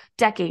for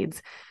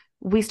decades,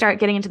 we start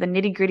getting into the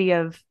nitty-gritty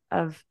of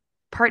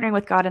partnering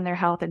with God in their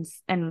health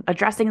and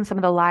addressing some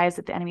of the lies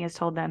that the enemy has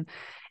told them.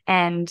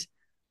 And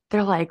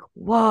they're like,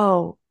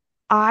 whoa,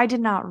 I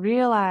did not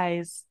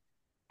realize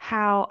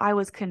how I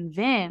was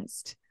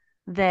convinced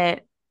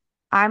that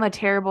I'm a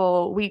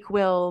terrible,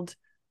 weak-willed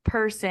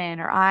person,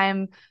 or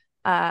I'm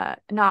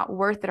not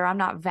worth it, or I'm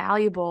not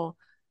valuable.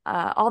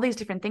 All these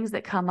different things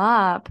that come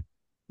up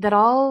that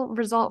all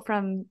result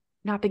from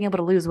not being able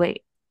to lose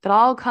weight, that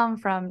all come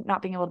from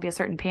not being able to be a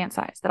certain pant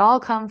size, that all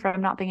come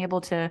from not being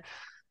able to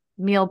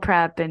meal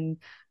prep and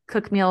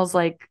cook meals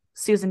like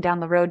Susan down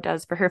the road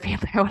does for her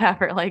family or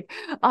whatever. Like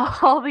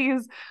all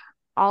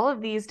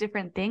of these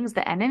different things,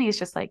 the enemy is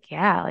just like,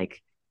 yeah,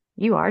 like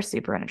you are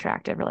super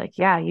unattractive, or like,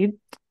 yeah, you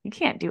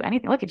can't do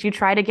anything. Look at you,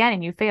 tried again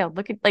and you failed.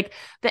 Look at, like,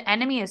 the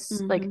enemy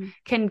is like,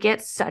 can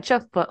get such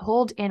a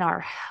foothold in our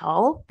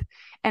health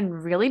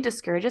and really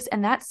discourage us.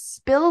 And that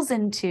spills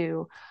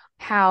into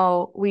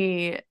how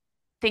we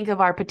think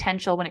of our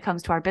potential when it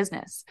comes to our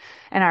business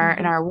and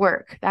our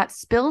work. That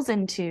spills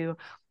into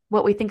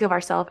what we think of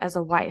ourselves as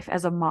a wife,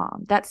 as a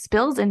mom. That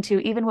spills into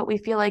even what we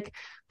feel like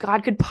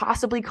God could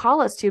possibly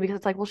call us to, because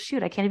it's like, well,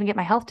 shoot, I can't even get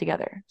my health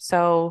together.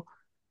 So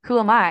who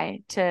am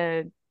I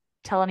to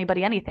tell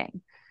anybody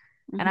anything?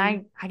 And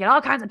I get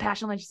all kinds of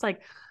passion, like just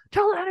like,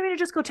 tell the enemy to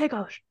just go take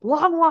a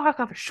long walk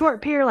off a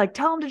short pier. Like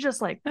tell them to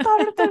just like,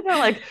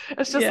 like,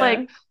 it's just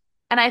like,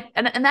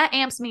 and that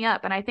amps me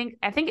up. And I think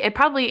it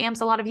probably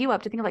amps a lot of you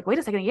up to think of like, wait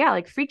a second. Yeah.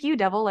 Like freak you,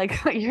 devil. Like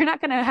you're not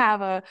going to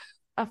have a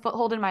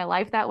foothold in my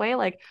life that way.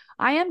 Like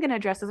I am going to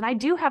address this. And I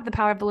do have the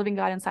power of the living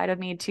God inside of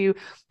me to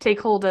take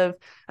hold of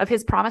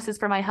his promises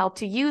for my health,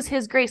 to use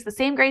his grace, the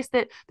same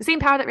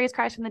power that raised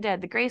Christ from the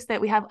dead, the grace that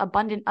we have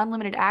abundant,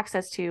 unlimited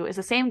access to is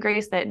the same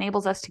grace that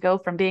enables us to go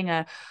from being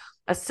a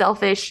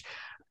selfish,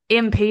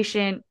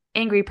 impatient,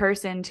 angry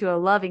person to a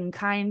loving,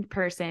 kind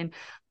person.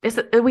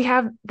 We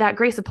have that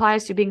grace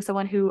applies to being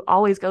someone who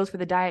always goes for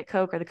the Diet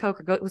Coke or the Coke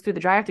or goes through the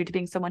drive-thru, to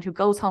being someone who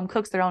goes home,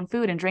 cooks their own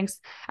food and drinks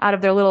out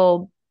of their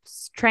little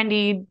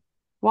trendy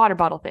water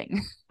bottle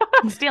thing.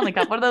 Stanley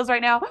Cup, what are those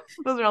right now?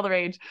 Those are all the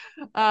rage.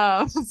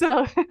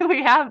 So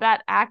we have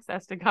that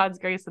access to God's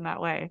grace in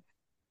that way.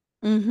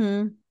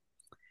 Yeah.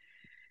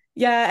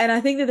 And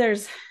I think that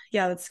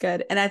that's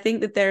good. And I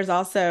think that there's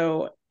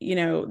also,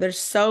 there's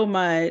so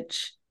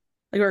much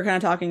like we were kind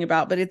of talking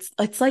about, but it's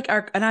like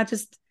I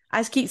just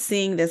keep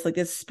seeing this, like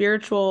this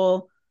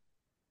spiritual,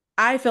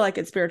 I feel like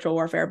it's spiritual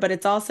warfare, but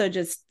it's also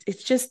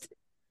it's just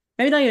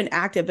maybe not even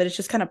active, but it's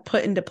just kind of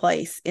put into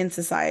place in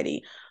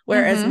society.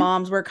 Whereas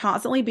moms, we're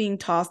constantly being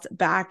tossed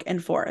back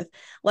and forth.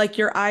 Like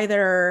you're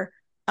either,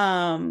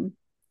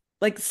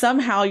 like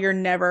somehow you're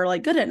never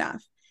like good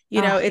enough.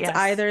 It's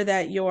either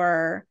that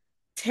you're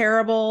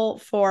terrible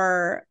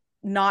for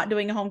not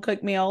doing home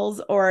cooked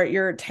meals, or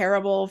you're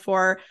terrible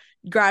for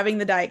grabbing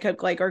the Diet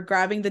Coke, like, or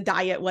grabbing the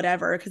diet,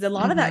 whatever. Cause a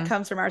lot of that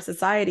comes from our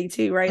society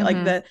too, right?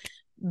 Like the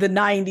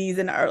 90s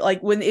and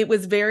like when it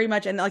was very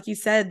much, and like you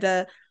said,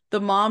 the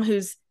mom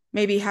who's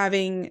maybe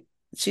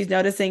she's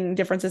noticing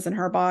differences in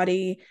her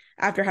body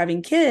after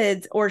having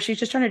kids, or she's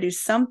just trying to do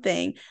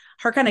something.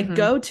 Her kind of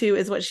go-to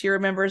is what she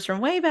remembers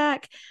from way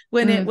back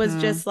when it was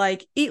just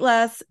like eat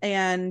less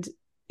and,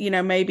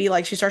 maybe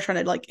like she starts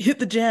trying to like hit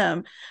the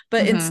gym,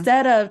 but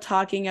instead of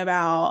talking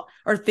about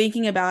or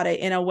thinking about it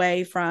in a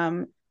way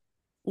from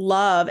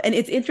love. And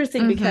it's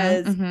interesting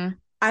because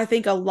I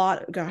think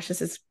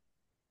this is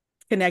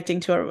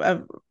connecting to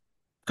a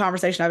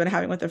conversation I've been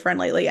having with a friend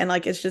lately, and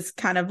like it's just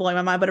kind of blowing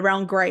my mind, but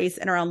around grace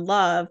and around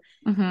love.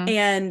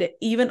 And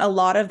even a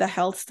lot of the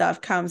health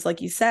stuff comes, like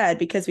you said,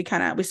 because we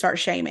start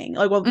shaming,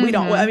 like, well,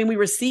 we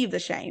receive the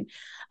shame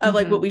of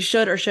like what we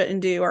should or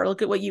shouldn't do, or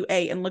look at what you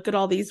ate and look at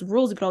all these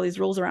rules, we put all these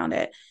rules around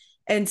it.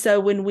 And so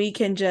when we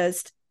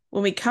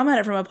come at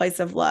it from a place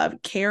of love,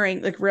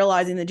 caring, like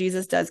realizing that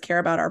Jesus does care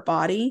about our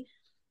body,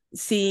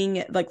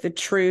 seeing like the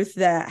truth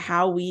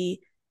that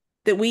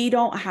we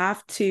don't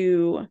have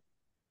to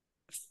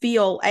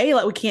feel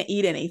like we can't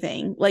eat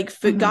anything, like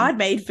food, God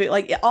made food,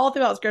 like all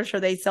throughout scripture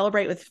they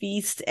celebrate with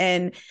feast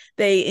and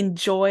they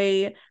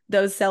enjoy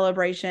those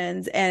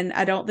celebrations. And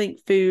I don't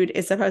think food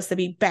is supposed to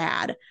be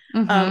bad,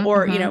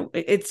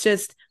 it's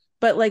just,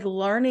 but like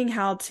learning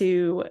how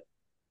to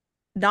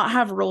not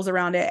have rules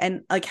around it,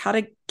 and like how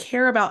to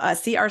care about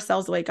us, see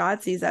ourselves the way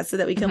God sees us, so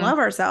that we can love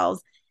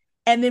ourselves.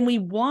 And then we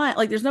want,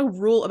 like, there's no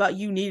rule about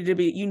you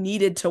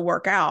needed to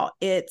work out.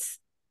 It's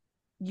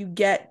you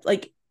get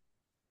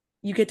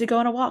to go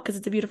on a walk because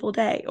it's a beautiful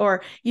day,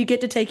 or you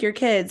get to take your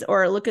kids,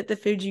 or look at the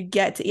food you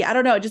get to eat. I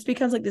don't know. It just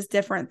becomes like this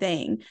different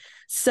thing.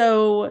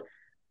 So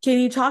can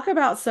you talk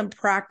about some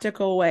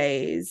practical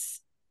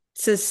ways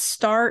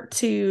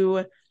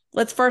to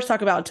let's first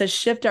talk about to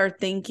shift our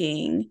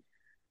thinking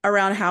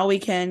around how we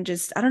can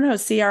just, I don't know,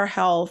 see our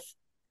health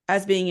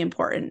as being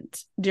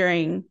important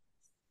during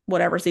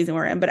whatever season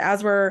we're in. But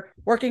as we're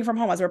working from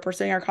home, as we're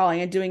pursuing our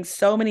calling and doing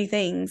so many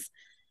things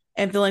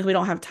and feeling like we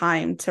don't have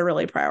time to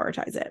really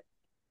prioritize it.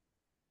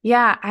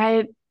 Yeah,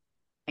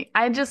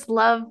 I just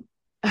love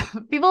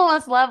people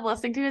must love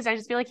listening to this. I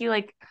just feel like you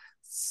like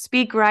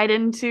speak right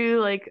into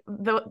like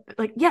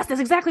yes,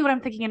 that's exactly what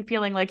I'm thinking and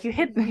feeling. Like you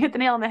hit the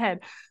nail on the head.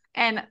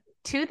 And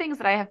two things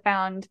that I have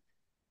found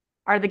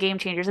are the game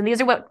changers. And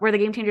these are what were the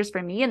game changers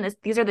for me. And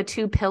these are the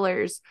two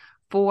pillars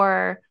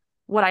for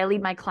what I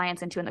lead my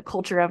clients into in the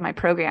culture of my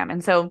program.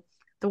 And so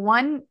the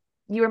one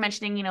you were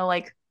mentioning,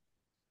 like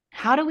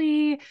how do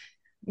we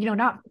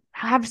not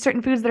have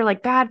certain foods that are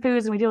like bad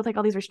foods, and we deal with like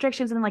all these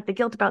restrictions and then like the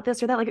guilt about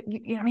this or that, like,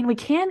 we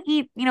can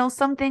eat,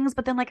 some things,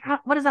 but then like,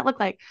 what does that look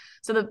like?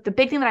 So the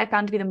big thing that I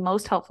found to be the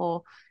most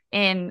helpful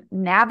in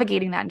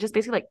navigating that and just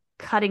basically like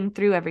cutting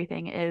through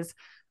everything is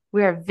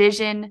we are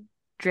vision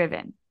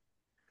driven.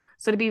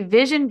 So to be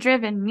vision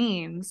driven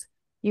means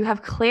you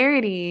have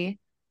clarity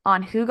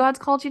on who God's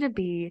called you to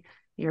be,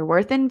 your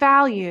worth and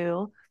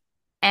value,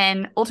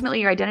 and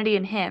ultimately your identity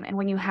in him. And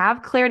when you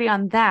have clarity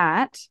on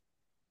that,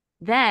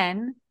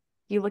 then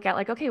you look at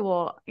like, okay,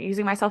 well,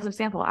 using myself as an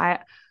example,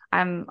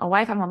 I'm a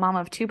wife, I'm a mom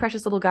of two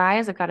precious little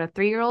guys. I've got a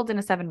 3-year-old and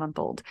a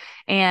 7-month-old.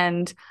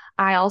 And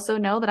I also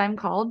know that I'm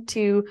called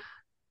to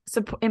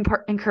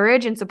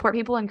encourage and support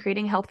people in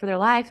creating health for their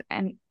life.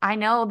 And I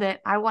know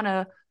that I want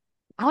to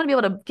be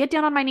able to get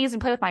down on my knees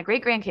and play with my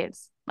great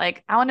grandkids.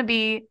 Like I want to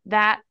be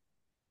that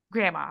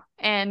grandma.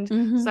 And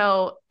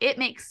so it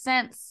makes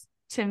sense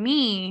to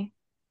me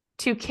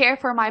to care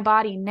for my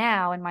body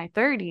now in my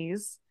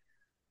 30s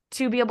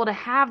to be able to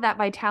have that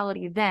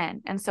vitality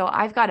then. And so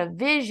I've got a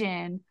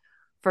vision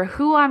for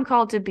who I'm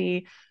called to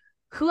be,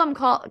 who I'm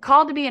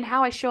called to be, and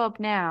how I show up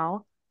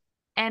now,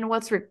 and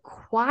what's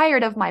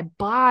required of my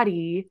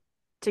body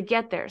to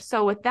get there.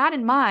 So with that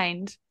in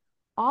mind,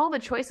 all the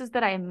choices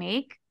that I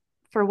make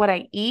for what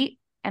I eat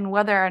and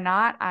whether or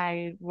not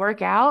I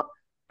work out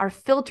are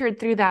filtered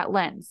through that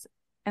lens.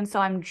 And so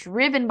I'm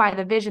driven by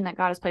the vision that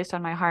God has placed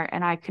on my heart.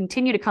 And I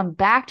continue to come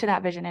back to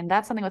that vision. And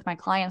that's something with my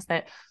clients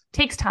that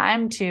takes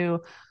time to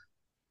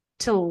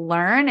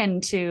learn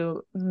and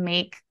to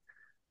make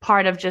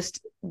part of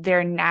just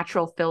their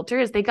natural filter.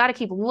 Is they got to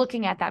keep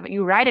looking at that, but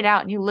you write it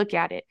out and you look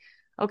at it.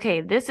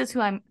 Okay, this is who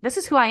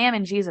I am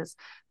in Jesus.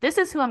 This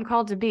is who I'm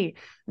called to be.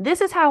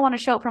 This is how I want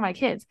to show up for my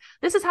kids.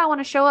 This is how I want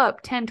to show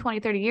up 10, 20,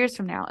 30 years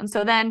from now. And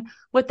so then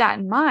with that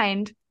in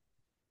mind,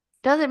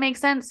 does it make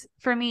sense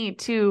for me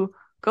to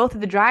go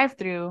through the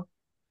drive-through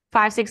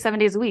 5, 6, 7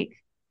 days a week?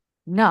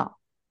 No.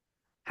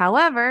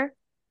 However,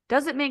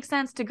 does it make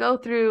sense to go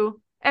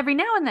through every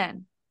now and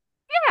then?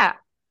 Yeah.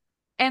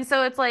 And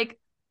so it's like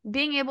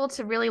being able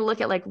to really look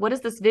at like, what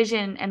is this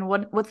vision and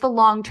what's the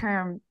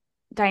long-term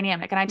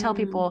dynamic? And I tell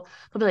people,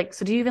 they'll be like,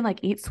 so do you even like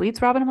eat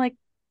sweets, Robin? I'm like,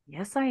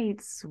 yes, I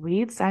eat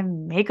sweets. I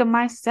make them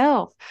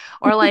myself.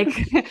 Or like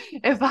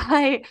or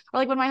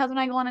like when my husband and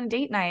I go on a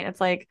date night,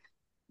 it's like,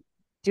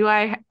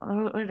 there's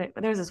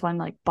this one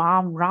like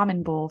bomb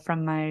ramen bowl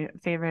from my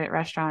favorite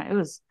restaurant. It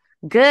was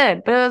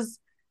good, but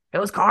it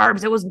was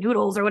carbs, it was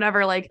noodles or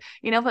whatever, like,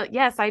 but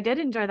yes, I did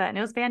enjoy that and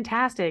it was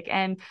fantastic.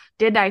 And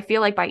did I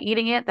feel like by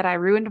eating it that I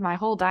ruined my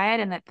whole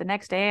diet and that the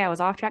next day I was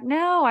off track?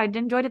 No, I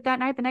enjoyed it that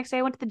night. The next day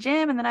I went to the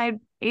gym and then I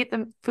ate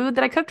the food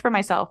that I cooked for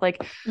myself.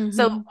 Like,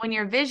 so when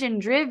you're vision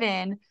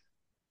driven,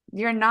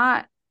 you're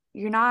not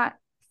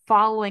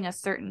following a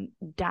certain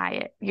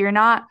diet. You're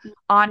not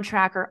on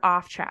track or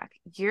off track.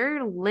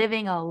 You're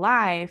living a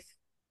life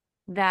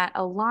that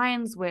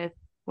aligns with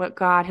what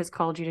God has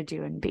called you to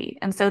do and be.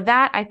 And so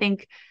that, I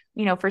think,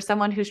 for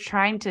someone who's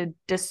trying to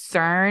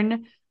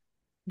discern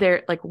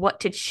their, like, what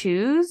to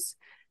choose,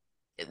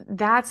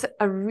 that's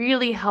a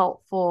really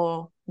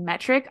helpful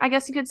metric, I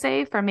guess you could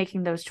say, for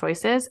making those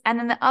choices. And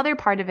then the other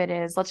part of it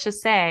is, let's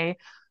just say,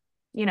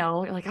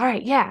 you're like, all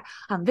right, yeah,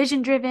 I'm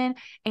vision driven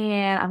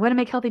and I'm going to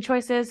make healthy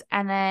choices.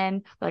 And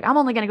then like, I'm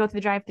only going to go through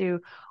the drive-through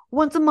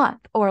once a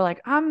month, or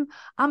like, I'm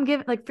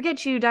giving, like,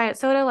 forget you diet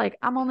soda. Like,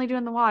 I'm only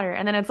doing the water.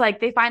 And then it's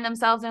like, they find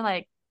themselves, they're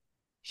like,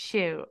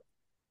 shoot,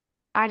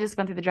 I just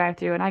went through the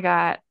drive-through and I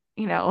got,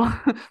 I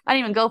didn't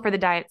even go for the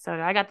diet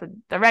soda. I got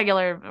the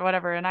regular or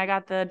whatever. And I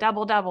got the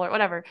double or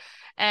whatever.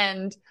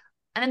 And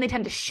then they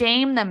tend to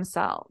shame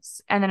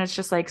themselves. And then it's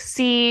just like,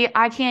 see,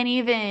 I can't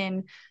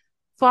even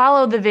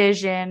follow the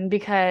vision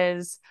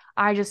because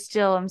I just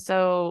still am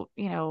so,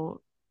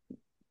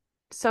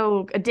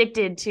 so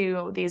addicted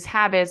to these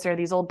habits or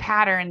these old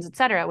patterns,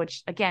 etc.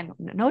 Which, again,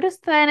 notice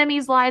the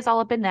enemy's lies all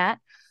up in that.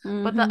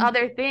 But the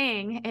other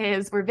thing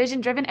is, we're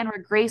vision driven and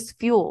we're grace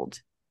fueled.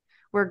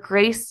 We're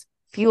grace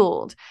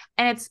fueled.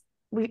 And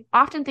we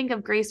often think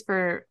of grace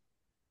for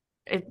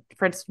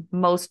its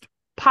most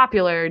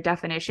popular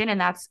definition, and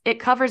that's, it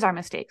covers our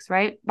mistakes,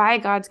 right? By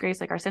God's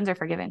grace, like, our sins are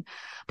forgiven.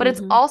 But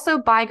it's also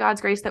by God's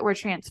grace that we're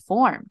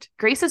transformed.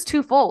 Grace is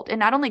twofold. It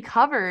not only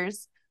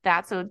covers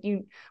that, so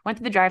you went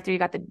to the drive-thru, you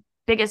got the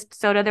biggest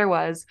soda there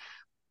was.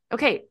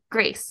 Okay,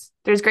 grace.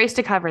 There's grace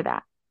to cover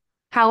that.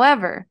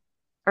 However,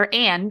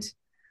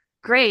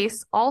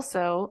 grace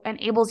also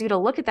enables you to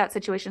look at that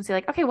situation and say,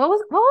 like, okay, what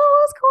was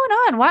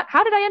going on?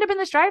 How did I end up in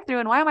this drive-thru,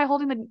 and why am I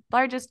holding the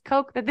largest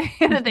Coke that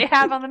they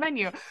have on the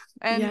menu?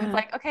 And it's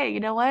like, okay, you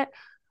know what?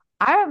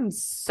 I am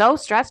so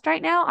stressed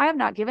right now. I have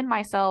not given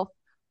myself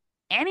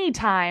any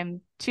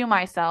time to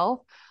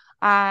myself.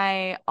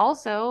 I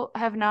also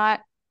I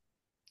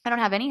don't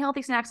have any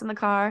healthy snacks in the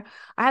car.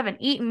 I haven't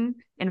eaten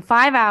in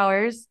 5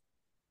 hours.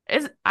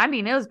 It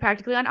was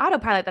practically on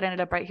autopilot that I ended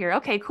up right here.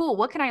 Okay, cool.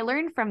 What can I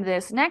learn from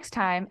this next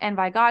time? And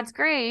by God's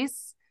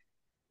grace,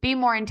 be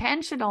more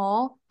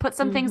intentional, put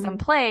some things in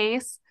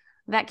place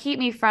that keep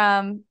me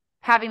from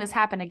having this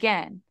happen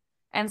again.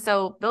 And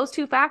so those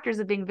two factors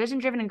of being vision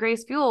driven and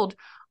grace fueled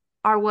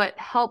are what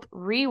help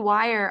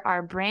rewire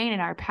our brain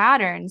and our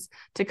patterns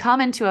to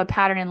come into a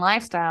pattern and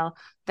lifestyle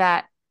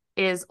that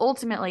is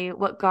ultimately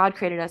what God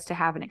created us to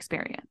have and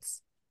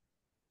experience.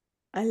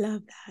 I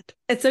love that.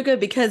 It's so good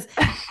because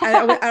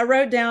I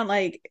wrote down,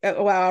 like,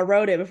 I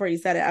wrote it before you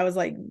said it. I was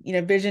like,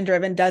 vision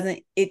driven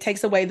it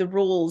takes away the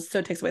rules. So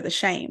it takes away the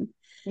shame.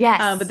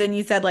 Yes. But then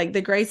you said, like, the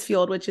grace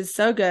fueled, which is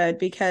so good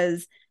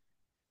because,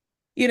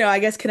 I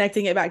guess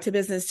connecting it back to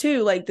business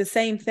too, like the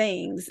same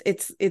things.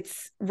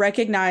 It's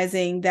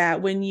recognizing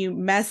that when you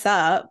mess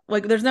up,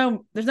 like, there's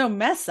no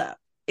mess up.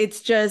 It's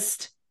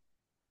just,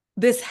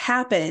 this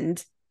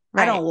happened.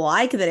 Right. I don't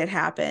like that it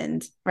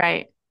happened.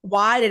 Right.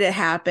 Why did it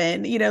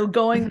happen?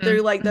 Going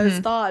through like those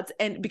thoughts.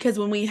 And because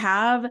when we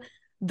have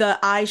the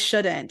I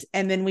shouldn't,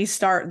 and then we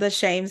start the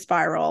shame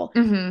spiral,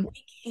 we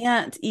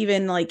can't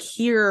even like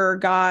hear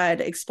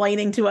God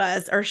explaining to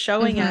us or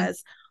showing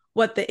us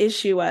what the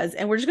issue was.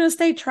 And we're just going to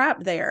stay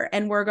trapped there.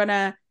 And we're going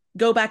to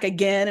go back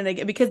again and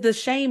again, because the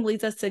shame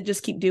leads us to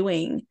just keep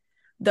doing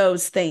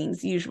those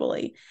things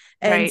usually.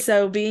 And Right.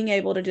 so being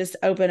able to just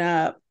open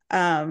up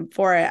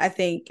for it, I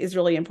think is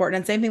really important.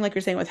 And same thing, like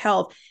you're saying with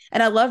health.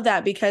 And I love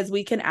that, because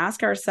we can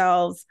ask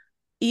ourselves,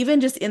 even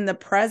just in the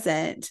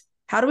present,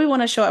 how do we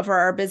want to show up for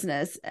our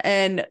business?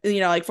 And,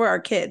 like for our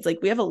kids, like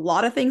we have a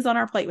lot of things on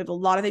our plate. We have a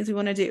lot of things we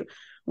want to do.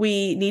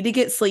 We need to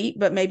get sleep,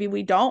 but maybe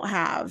we don't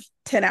have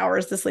 10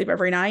 hours to sleep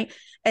every night.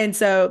 And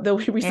so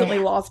we recently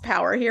lost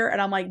power here.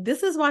 And I'm like,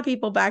 this is why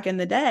people back in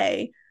the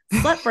day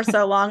slept for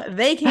so long.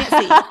 They can't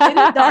see. It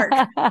is dark.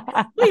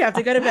 We have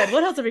to go to bed.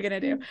 What else are we going to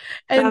do?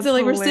 And That's so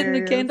like we're sitting in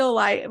hilarious. the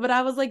candlelight, but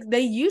I was like,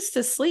 they used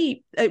to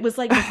sleep. It was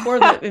like before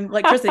the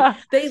electricity,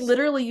 they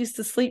literally used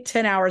to sleep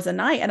 10 hours a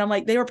night. And I'm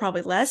like, they were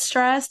probably less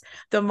stressed.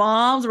 The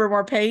moms were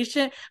more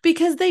patient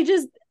because they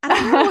just, I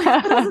don't know,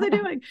 like, what else are they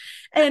doing?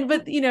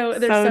 But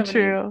there's so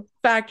many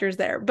factors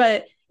there.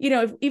 But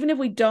even if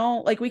we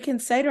don't, like, we can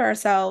say to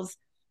ourselves,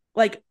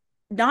 like,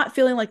 not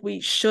feeling like we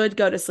should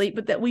go to sleep,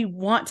 but that we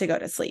want to go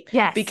to sleep.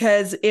 Yes.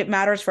 Because it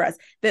matters for us.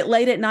 That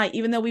late at night,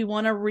 even though we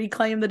want to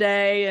reclaim the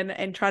day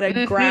and try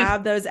to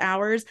grab those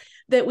hours,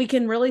 that we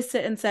can really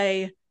sit and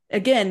say,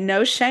 again,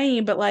 no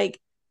shame, but like,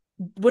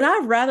 would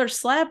I rather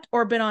slept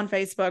or been on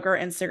Facebook or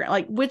Instagram?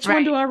 Like, which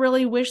one do I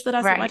really wish that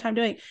I spent my time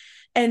doing?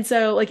 And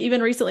so like,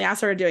 even recently I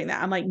started doing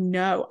that. I'm like,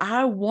 no,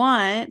 I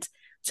want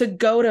to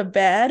go to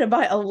bed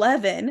by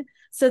 11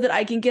 so that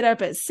I can get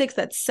up at 6.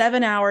 That's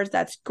 7 hours.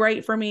 That's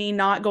great for me.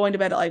 Not going to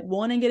bed at like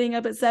 1 and getting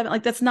up at 7.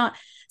 Like, that's not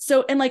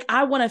so. And like,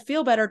 I want to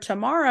feel better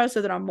tomorrow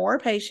so that I'm more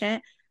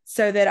patient,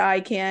 so that I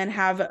can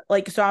have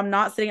so I'm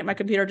not sitting at my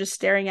computer just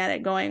staring at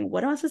it going,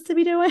 what am I supposed to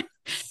be doing?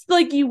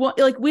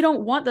 We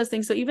don't want those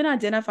things. So even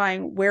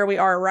identifying where we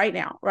are right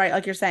now, right?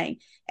 Like you're saying,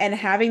 and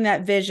having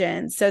that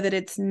vision so that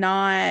it's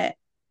not,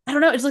 I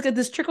don't know, it's like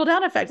this trickle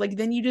down effect. Like,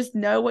 then you just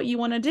know what you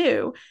want to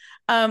do.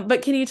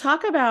 But can you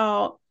talk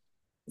about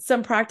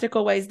some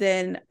practical ways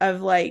then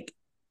of like,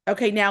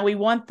 okay, now we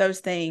want those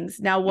things.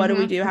 Now, what do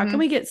we do? How can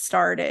we get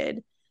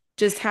started?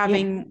 Just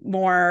having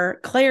more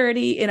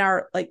clarity in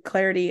our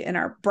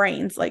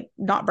brains, like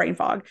not brain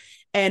fog,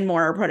 and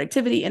more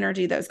productivity,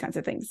 energy, those kinds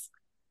of things.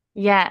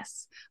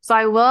 Yes. So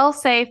I will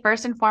say,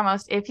 first and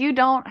foremost, if you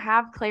don't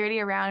have clarity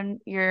around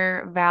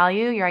your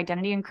value, your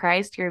identity in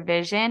Christ, your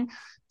vision,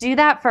 do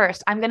that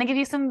first. I'm going to give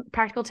you some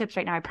practical tips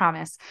right now, I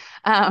promise.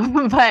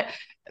 But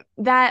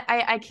that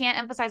I can't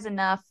emphasize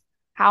enough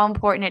how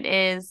important it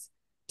is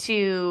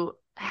to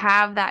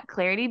have that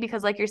clarity,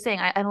 because like you're saying,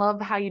 I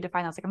love how you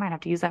define that. Like, I might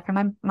have to use that for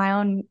my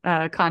own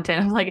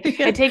content. Like,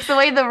 it takes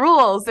away the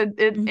rules.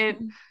 It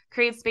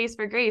creates space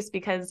for grace,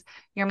 because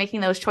you're making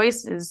those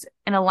choices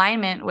in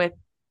alignment with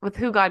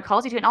who God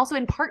calls you to, and also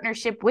in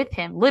partnership with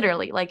him,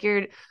 literally. Like,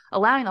 you're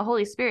allowing the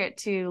Holy Spirit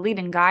to lead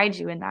and guide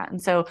you in that. And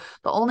so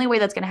the only way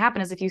that's going to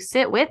happen is if you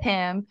sit with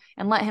him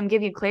and let him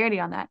give you clarity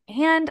on that.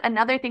 And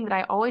another thing that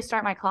I always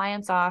start my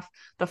clients off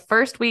the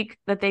first week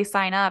that they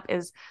sign up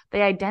is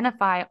they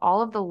identify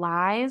all of the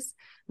lies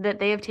that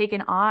they have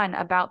taken on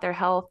about their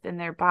health and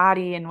their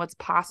body and what's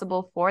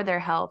possible for their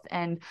health.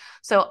 And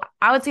so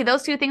I would say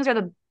those two things are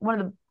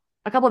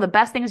a couple of the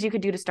best things you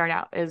could do to start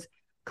out, is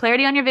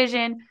clarity on your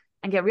vision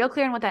and get real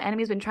clear on what that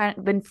enemy's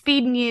been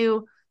feeding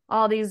you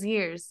all these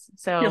years.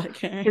 So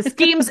his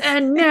schemes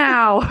end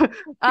now.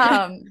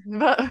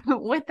 But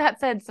with that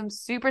said, some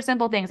super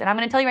simple things. And I'm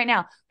going to tell you right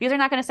now, these are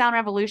not going to sound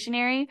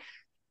revolutionary.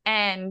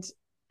 And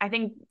I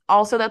think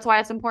also that's why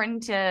it's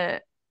important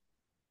to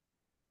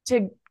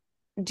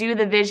do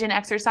the vision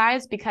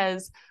exercise,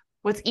 because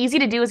what's easy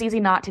to do is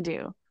easy not to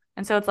do.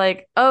 And so it's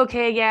like,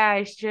 okay, yeah,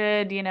 I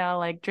should,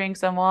 like drink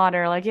some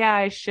water. Like, yeah,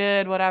 I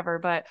should, whatever.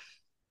 But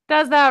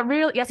does that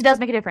really? Yes, it does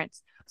make a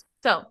difference.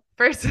 So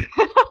first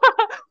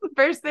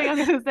thing I'm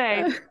going to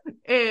say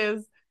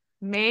is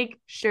make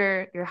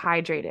sure you're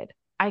hydrated.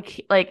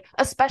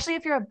 Especially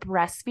if you're a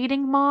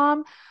breastfeeding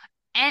mom,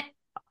 and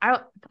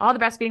all the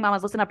breastfeeding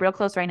mamas, listen up real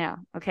close right now.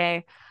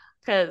 Okay.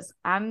 Cause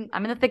I'm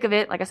in the thick of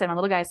it. Like I said, my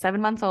little guy is 7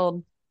 months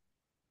old,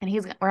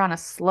 and we're on a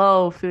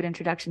slow food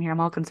introduction here. I'm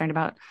all concerned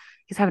about,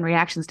 he's having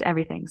reactions to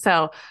everything.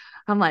 So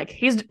I'm like,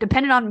 he's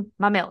dependent on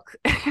my milk.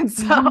 And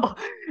so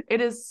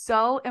it is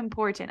so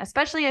important,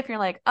 especially if you're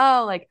like,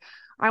 oh, like,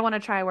 I want to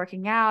try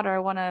working out, or I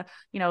want to,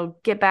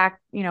 get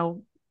back,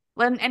 and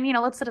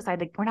let's set aside,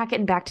 like, we're not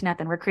getting back to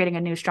nothing. We're creating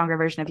a new, stronger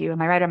version of you.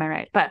 Am I right? Am I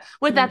right? But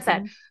with that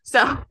said,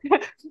 so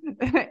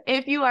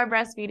if you are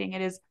breastfeeding,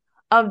 it is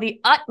of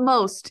the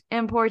utmost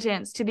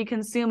importance to be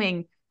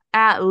consuming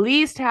at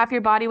least half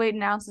your body weight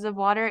in ounces of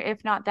water,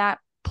 if not that,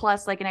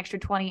 plus like an extra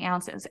 20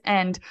 ounces.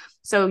 And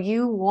so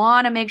you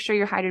want to make sure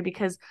you're hydrated,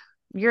 because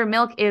your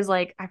milk is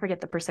like, I forget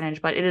the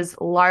percentage, but it is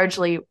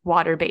largely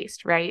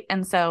water-based, right?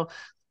 And so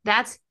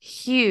that's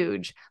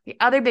huge. The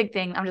other big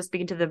thing, I'm just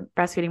speaking to the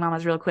breastfeeding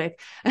mamas real quick,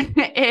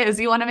 is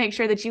you want to make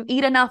sure that you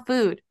eat enough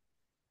food.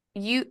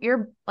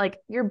 Your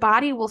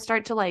body will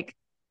start to like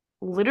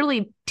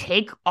literally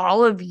take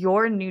all of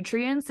your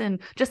nutrients,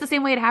 and just the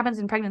same way it happens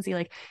in pregnancy,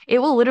 like it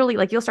will literally,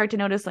 like you'll start to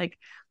notice like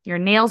your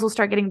nails will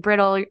start getting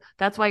brittle.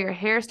 That's why your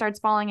hair starts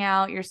falling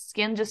out. Your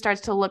skin just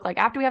starts to look like,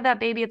 after we have that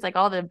baby, it's like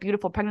all the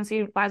beautiful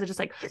pregnancy vibes are just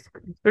like,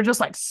 they're just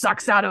like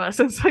sucks out of us.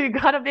 And so you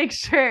got to make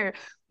sure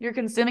you're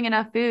consuming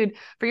enough food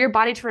for your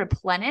body to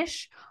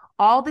replenish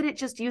all that it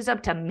just used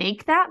up to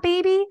make that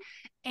baby,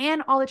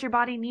 and all that your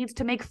body needs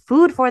to make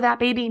food for that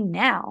baby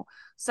now.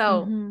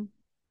 So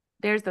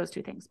there's those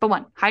two things. But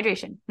one,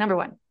 hydration, number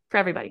one for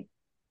everybody.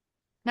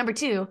 Number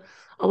two,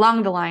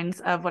 along the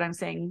lines of what I'm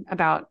saying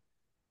about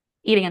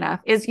eating enough,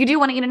 is you do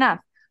want to eat enough.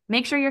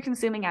 Make sure you're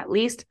consuming at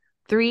least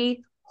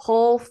 3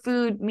 whole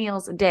food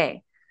meals a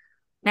day.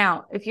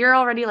 Now, if you're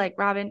already like,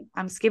 Robin,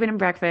 I'm skipping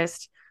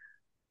breakfast,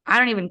 I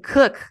don't even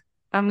cook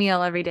a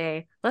meal every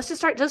day. Let's just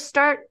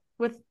start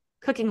with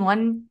having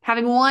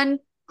one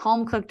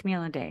home cooked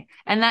meal a day.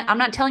 And that, I'm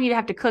not telling you to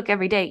have to cook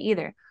every day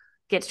either.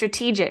 Get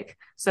strategic.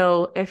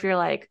 So if you're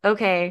like,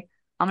 okay,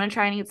 I'm going to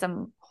try and eat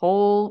some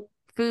whole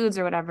foods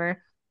or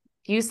whatever,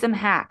 use some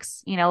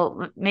hacks,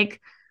 make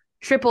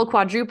triple,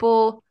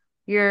 quadruple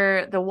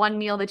the one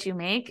meal that you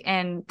make,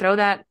 and throw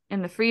that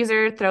in the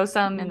freezer, throw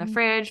some in the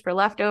fridge for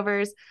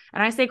leftovers.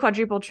 And I say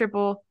quadruple,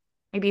 triple,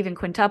 maybe even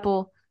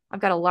quintuple. I've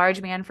got a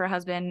large man for a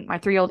husband. My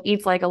 3-year-old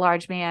eats like a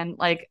large man.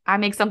 Like, I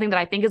make something that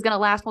I think is going to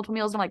last multiple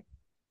meals, and I'm like,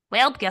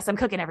 well, guess I'm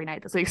cooking every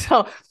night this week.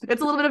 So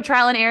it's a little bit of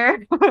trial and error.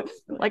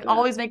 Like,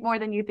 always make more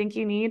than you think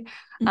you need.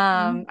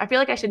 I feel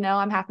like I should know.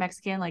 I'm half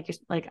Mexican. Like,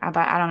 I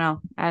don't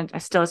know. I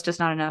still, it's just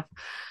not enough.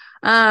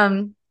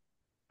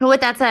 But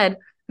with that said,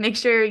 make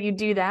sure you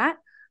do that.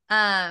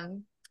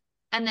 And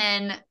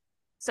then,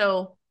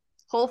 so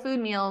whole food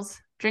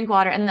meals, drink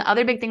water. And the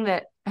other big thing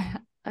that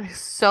is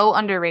so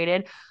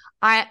underrated,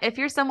 if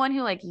you're someone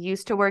who like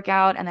used to work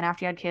out, and then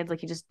after you had kids,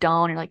 like you just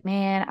don't, you're like,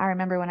 man, I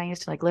remember when I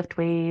used to like lift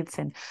weights,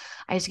 and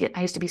I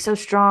used to be so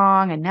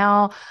strong, and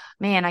now,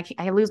 man,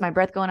 I lose my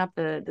breath going up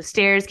the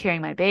stairs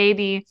carrying my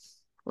baby.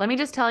 Let me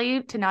just tell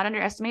you to not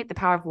underestimate the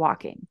power of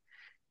walking.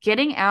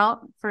 Getting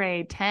out for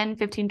a 10,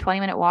 15,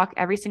 20-minute walk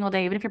every single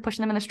day, even if you're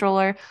pushing them in the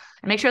stroller,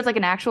 and make sure it's like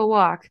an actual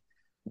walk.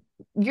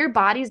 Your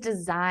body's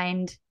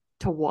designed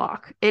to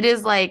walk. It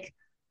is like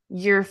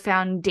your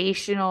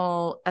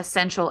foundational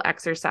essential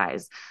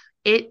exercise.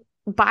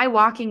 By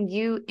walking,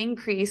 you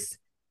increase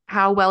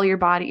how well your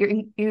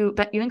body, you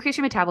increase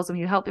your metabolism,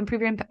 you help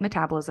improve your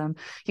metabolism,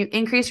 you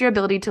increase your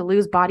ability to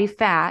lose body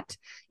fat,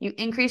 you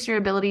increase your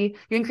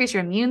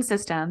immune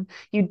system,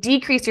 you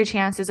decrease your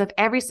chances of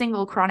every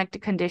single chronic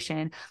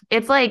condition.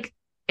 It's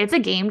a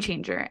game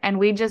changer. And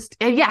we just,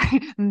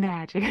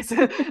 magic.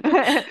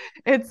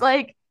 It's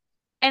like,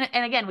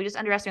 and again, we just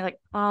underestimate, like,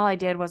 all I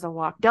did was a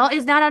walk.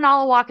 It's not an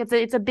all walk.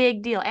 It's a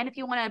big deal. And if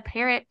you want to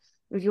pair it,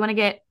 if you want to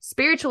get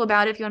spiritual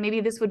about it,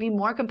 maybe this would be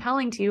more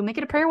compelling to you, make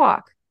it a prayer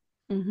walk.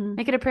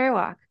 Make it a prayer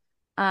walk.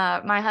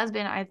 My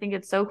husband, I think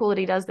it's so cool that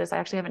he does this. I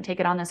actually haven't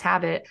taken on this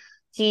habit.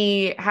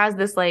 He has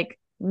this like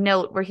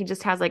note where he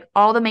just has like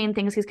all the main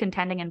things he's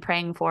contending and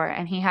praying for.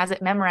 And he has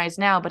it memorized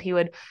now, but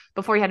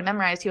before he had it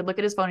memorized, he would look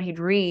at his phone and he'd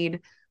read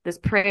this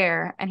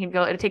prayer, and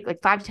it'd take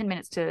like 5 to 10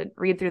 minutes to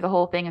read through the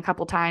whole thing a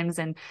couple times.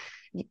 And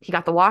he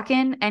got the walk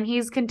in, and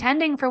he's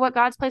contending for what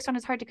God's placed on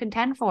his heart to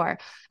contend for.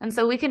 And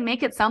so we can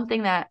make it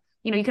something that,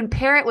 you can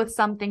pair it with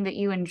something that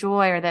you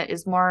enjoy, or that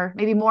is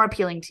maybe more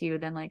appealing to you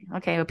than like,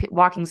 okay,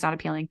 walking's not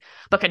appealing,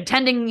 but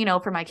contending,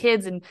 for my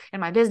kids and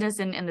my business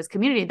and this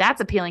community,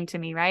 that's appealing to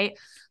me. Right.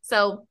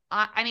 So,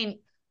 I mean,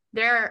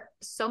 there are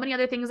so many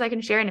other things I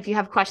can share. And if you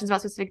have questions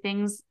about specific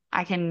things,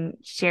 I can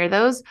share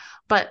those.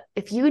 But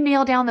if you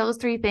nail down those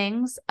 3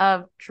 things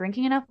of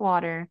drinking enough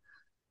water,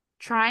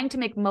 trying to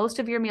make most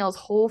of your meals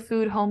whole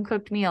food, home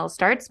cooked meals,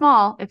 start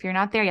small. If you're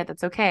not there yet,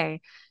 that's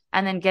okay.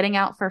 And then getting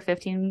out for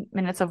 15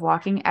 minutes of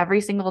walking every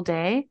single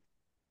day,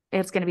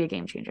 it's going to be a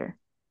game changer.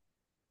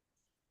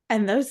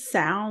 And those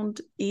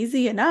sound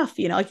easy enough,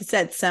 like you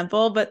said,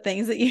 simple, but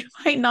things that you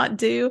might not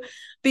do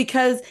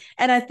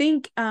and I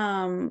think,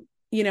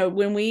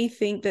 when we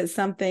think that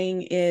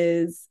something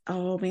is,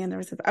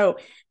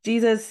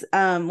 Jesus,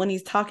 when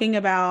he's talking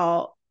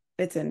about,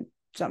 it's in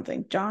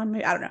something, John,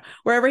 maybe, I don't know,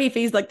 wherever he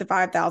feeds like the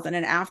 5,000,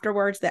 and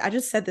afterwards, that I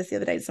just said this the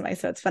other day to somebody,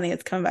 so it's funny,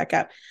 it's coming back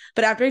up.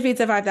 But after he feeds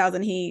the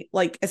 5,000, he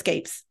like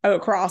escapes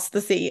across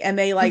the sea, and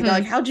they're like,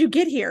 how'd you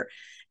get here?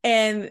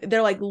 And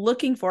they're like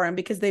looking for him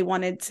because they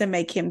wanted to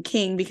make him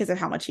king because of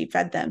how much he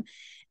fed them.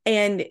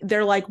 And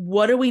they're like,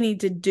 what do we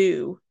need to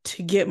do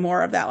to get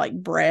more of that like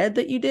bread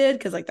that you did?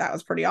 Because like that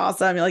was pretty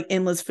awesome. Like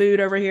endless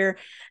food over here.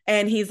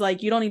 And he's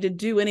like, you don't need to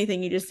do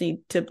anything. You just need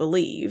to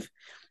believe.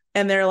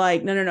 And they're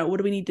like, no, what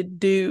do we need to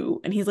do?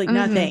 And he's like,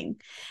 nothing.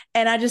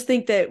 And I just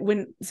think that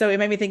so it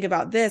made me think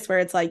about this, where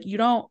it's like, you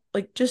don't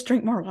like, just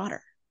drink more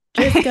water,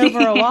 just go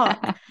for a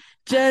walk,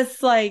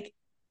 just like,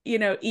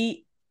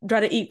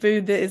 try to eat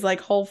food that is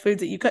like whole foods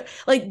that you cook.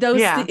 Like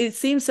those, it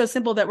seems so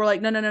simple that we're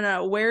like,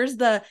 no. Where's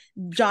the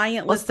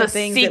giant list of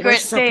things that we're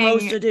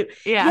supposed to do?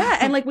 Yeah.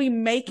 And like, we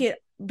make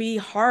it be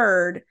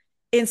hard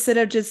instead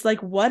of just like,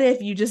 what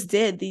if you just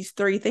did these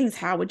 3 things?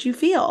 How would you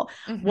feel?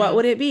 What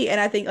would it be? And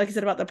I think, like I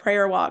said about the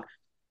prayer walk,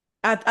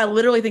 I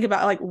literally think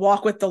about like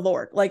walk with the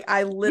Lord. Like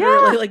I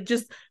literally Yeah. like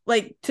just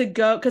like to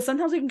go, because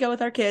sometimes we can go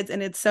with our kids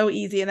and it's so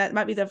easy, and that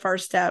might be the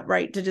first step,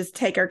 right? To just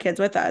take our kids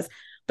with us.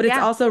 But it's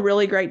Yeah. also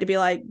really great to be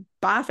like,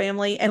 bye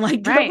family, and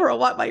like go Right. for a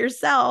walk by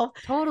yourself,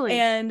 Totally.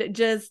 and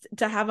just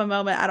to have a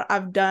moment.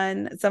 I've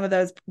done some of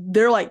those.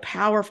 They're like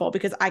powerful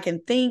because I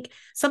can think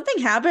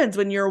something happens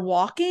when you're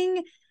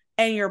walking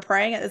and you're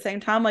praying at the same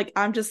time. Like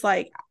I'm just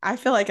like, I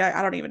feel like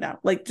I don't even know.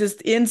 Like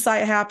just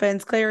insight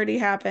happens, clarity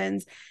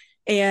happens,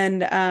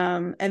 and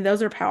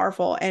those are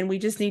powerful, and we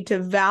just need to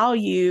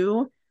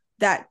value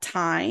that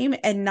time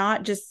and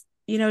not just,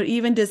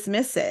 even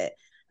dismiss it.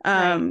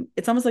 Right.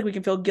 It's almost like we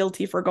can feel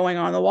guilty for going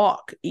on the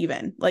walk,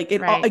 even like it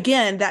Right.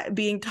 again, that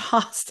being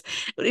tossed.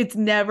 It's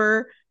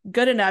never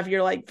good enough.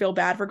 You're like, feel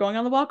bad for going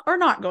on the walk or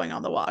not going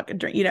on the walk, and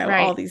drink, all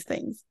Right. these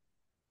things.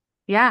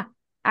 Yeah,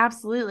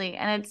 absolutely.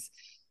 And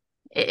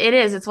it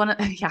is, it's one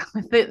of, yeah,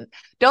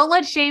 don't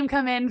let shame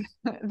come in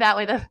that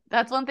way.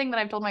 That's one thing that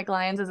I've told my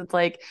clients is it's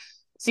like,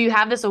 so you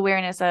have this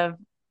awareness of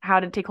how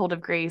to take hold of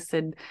grace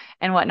and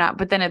whatnot.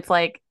 But then it's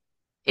like,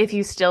 if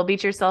you still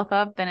beat yourself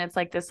up, then it's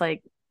like this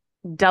like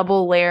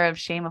double layer of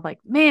shame of like,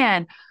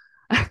 man,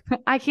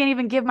 I can't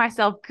even give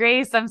myself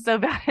grace. I'm so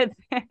bad at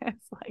this.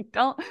 Like,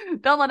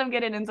 don't let them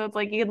get in. And so it's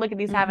like, you could look at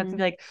these habits and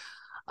be like,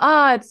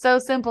 oh, it's so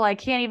simple. I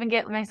can't even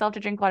get myself to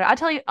drink water.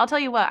 I'll tell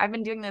you what, I've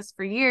been doing this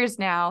for years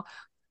now.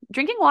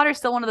 Drinking water is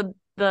still one of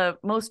the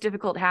most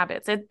difficult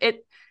habits.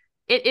 It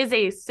is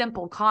a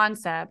simple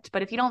concept,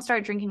 but if you don't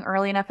start drinking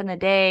early enough in the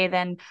day,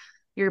 then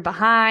you're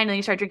behind and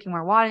you start drinking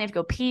more water and you have to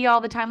go pee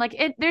all the time.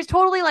 Like there's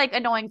totally like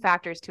annoying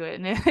factors to it.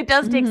 And it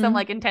does take some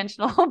like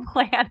intentional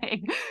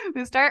planning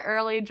to start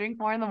early, drink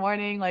more in the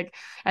morning, like,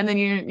 and then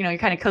you're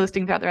kind of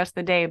coasting throughout the rest of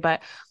the day.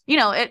 But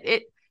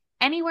it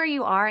anywhere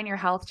you are in your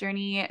health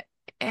journey,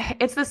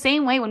 it's the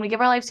same way when we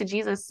give our lives to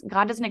Jesus.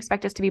 God doesn't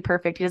expect us to be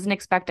perfect. He doesn't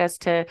expect us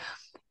to,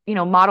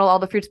 model all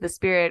the fruits of the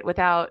spirit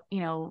without,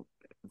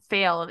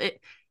 fail.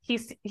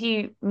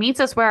 He meets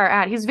us where we're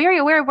at. He's very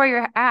aware of where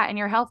you're at in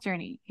your health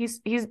journey. He's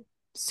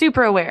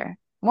super aware,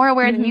 more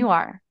aware than you Mm-hmm.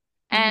 are.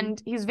 Mm-hmm.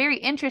 And he's very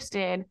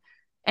interested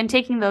in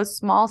taking those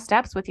small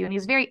steps with you. And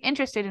he's very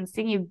interested in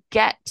seeing you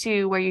get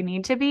to where you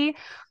need to be,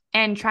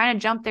 and trying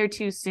to jump there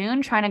too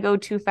soon, trying to go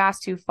too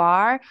fast, too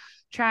far,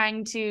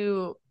 trying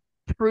to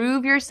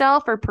prove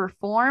yourself or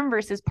perform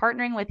versus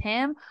partnering with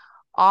him.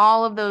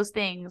 All of those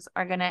things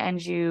are going to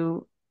end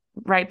you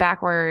right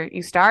back where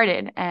you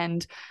started.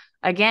 And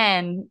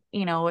again,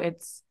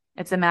 it's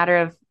a matter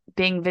of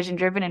being vision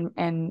driven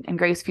and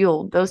grace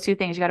fueled. Those two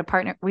things, you got to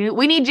partner.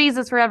 We need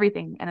Jesus for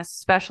everything, and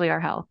especially our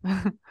health.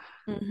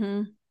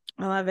 Mm-hmm.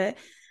 I love it.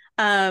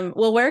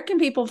 Well, where can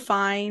people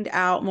find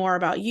out more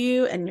about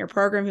you and your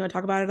program? You want to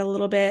talk about it a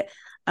little bit,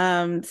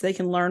 so they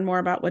can learn more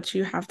about what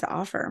you have to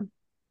offer.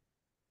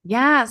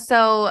 Yeah.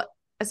 So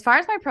as far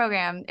as my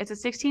program, it's a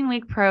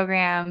 16-week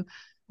program.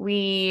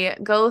 We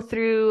go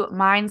through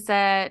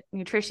mindset,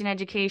 nutrition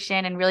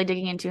education, and really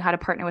digging into how to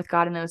partner with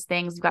God in those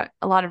things. We've got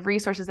a lot of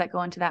resources that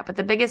go into that. But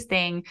the biggest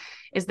thing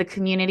is the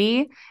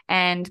community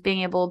and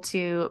being able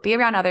to be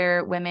around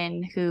other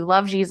women who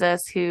love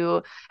Jesus,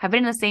 who have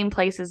been in the same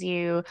place as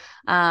you,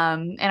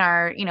 and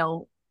are,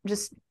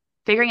 just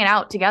figuring it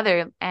out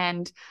together.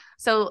 And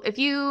so if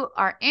you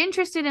are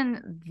interested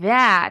in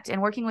that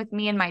and working with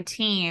me and my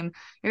team,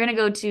 you're going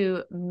to go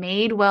to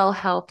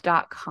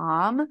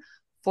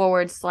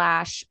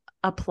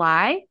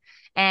madewellhealth.com/apply.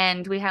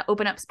 And we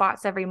open up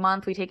spots every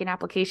month. We take in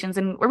applications,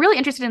 and we're really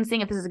interested in seeing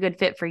if this is a good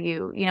fit for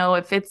you.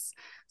 If it's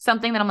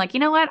something that I'm like,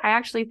 you know what, I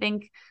actually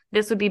think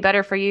this would be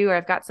better for you, or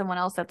I've got someone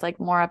else that's like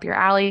more up your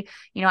alley.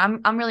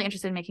 I'm really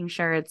interested in making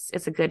sure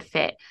it's a good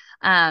fit.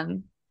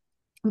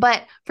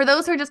 But for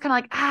those who are just kind of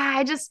like,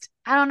 I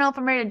don't know if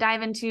I'm ready to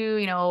dive into,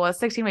 a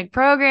 16-week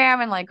program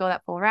and like go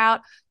that full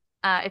route.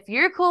 If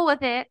you're cool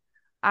with it,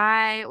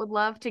 I would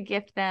love to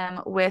gift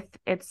them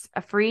it's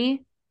a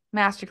free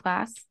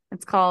masterclass.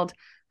 It's called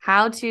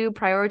How to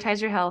Prioritize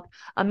Your Health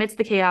Amidst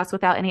the Chaos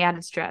Without Any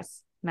Added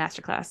Stress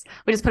masterclass.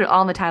 We just put it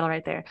all in the title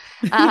right there.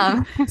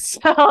 Yeah,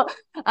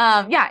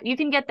 you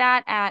can get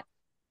that at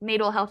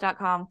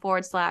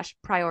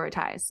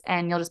madewellhealth.com/prioritize.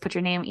 And you'll just put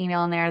your name,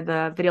 email in there.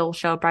 The video will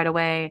show up right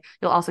away.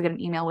 You'll also get an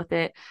email with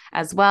it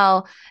as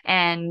well.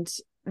 And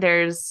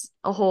there's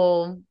a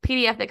whole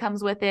PDF that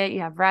comes with it. You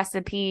have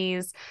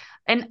recipes.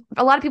 And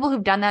a lot of people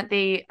who've done that,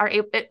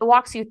 it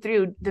walks you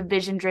through the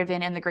vision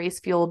driven and the grace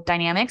fueled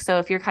dynamic. So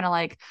if you're kind of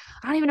like,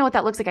 I don't even know what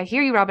that looks like. I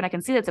hear you, Robin. I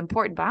can see that's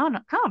important, but I don't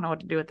know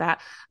what to do with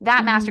that.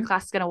 That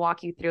masterclass is going to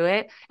walk you through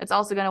it. It's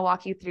also going to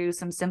walk you through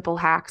some simple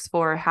hacks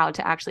for how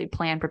to actually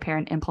plan, prepare,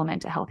 and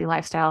implement a healthy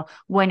lifestyle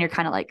when you're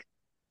kind of like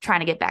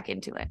trying to get back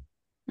into it.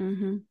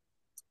 Mm-hmm.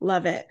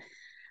 Love it.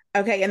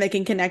 Okay. And they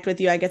can connect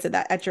with you, I guess,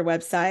 at your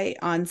website,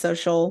 on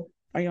social.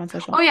 Are you on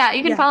social? Oh yeah.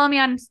 You can follow me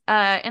on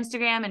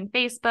Instagram and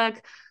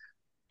Facebook.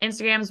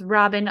 Instagram's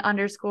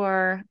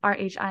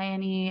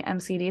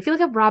Robin_RHINEMCD. If you look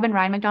up Robin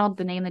Rhine McDonald,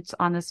 the name that's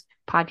on this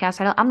podcast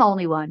title, I'm the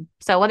only one.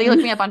 So whether you look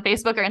me up on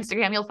Facebook or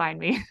Instagram, you'll find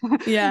me.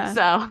 Yeah.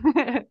 So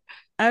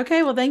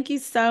okay. Well, thank you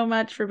so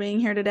much for being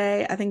here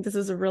today. I think this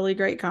was a really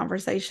great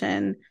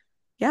conversation.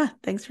 yeah,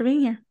 thanks for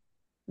being here.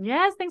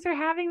 Yes, thanks for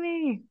having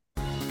me.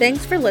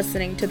 Thanks for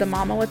listening to the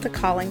Mama with a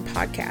Calling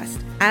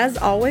podcast. As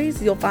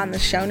always, you'll find the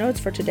show notes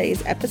for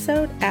today's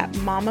episode at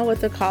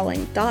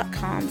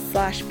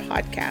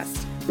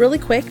mamawithacalling.com/podcast. Really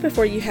quick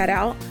before you head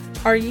out,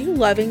 are you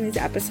loving these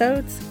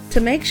episodes? To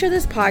make sure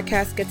this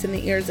podcast gets in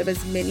the ears of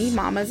as many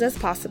mamas as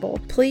possible,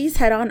 please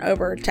head on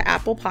over to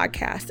Apple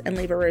Podcasts and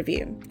leave a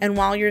review. And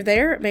while you're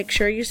there, make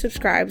sure you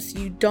subscribe so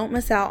you don't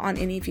miss out on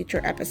any future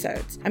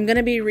episodes. I'm going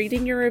to be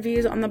reading your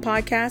reviews on the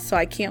podcast, so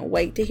I can't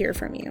wait to hear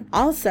from you.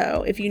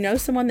 Also, if you know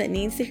someone that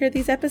needs to hear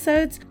these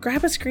episodes,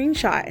 grab a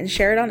screenshot and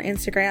share it on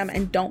Instagram,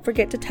 and don't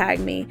forget to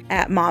tag me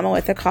at Mama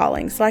with a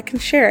Calling so I can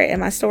share it in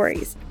my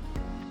stories.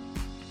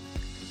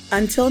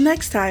 Until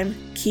next time,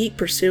 keep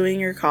pursuing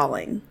your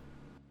calling.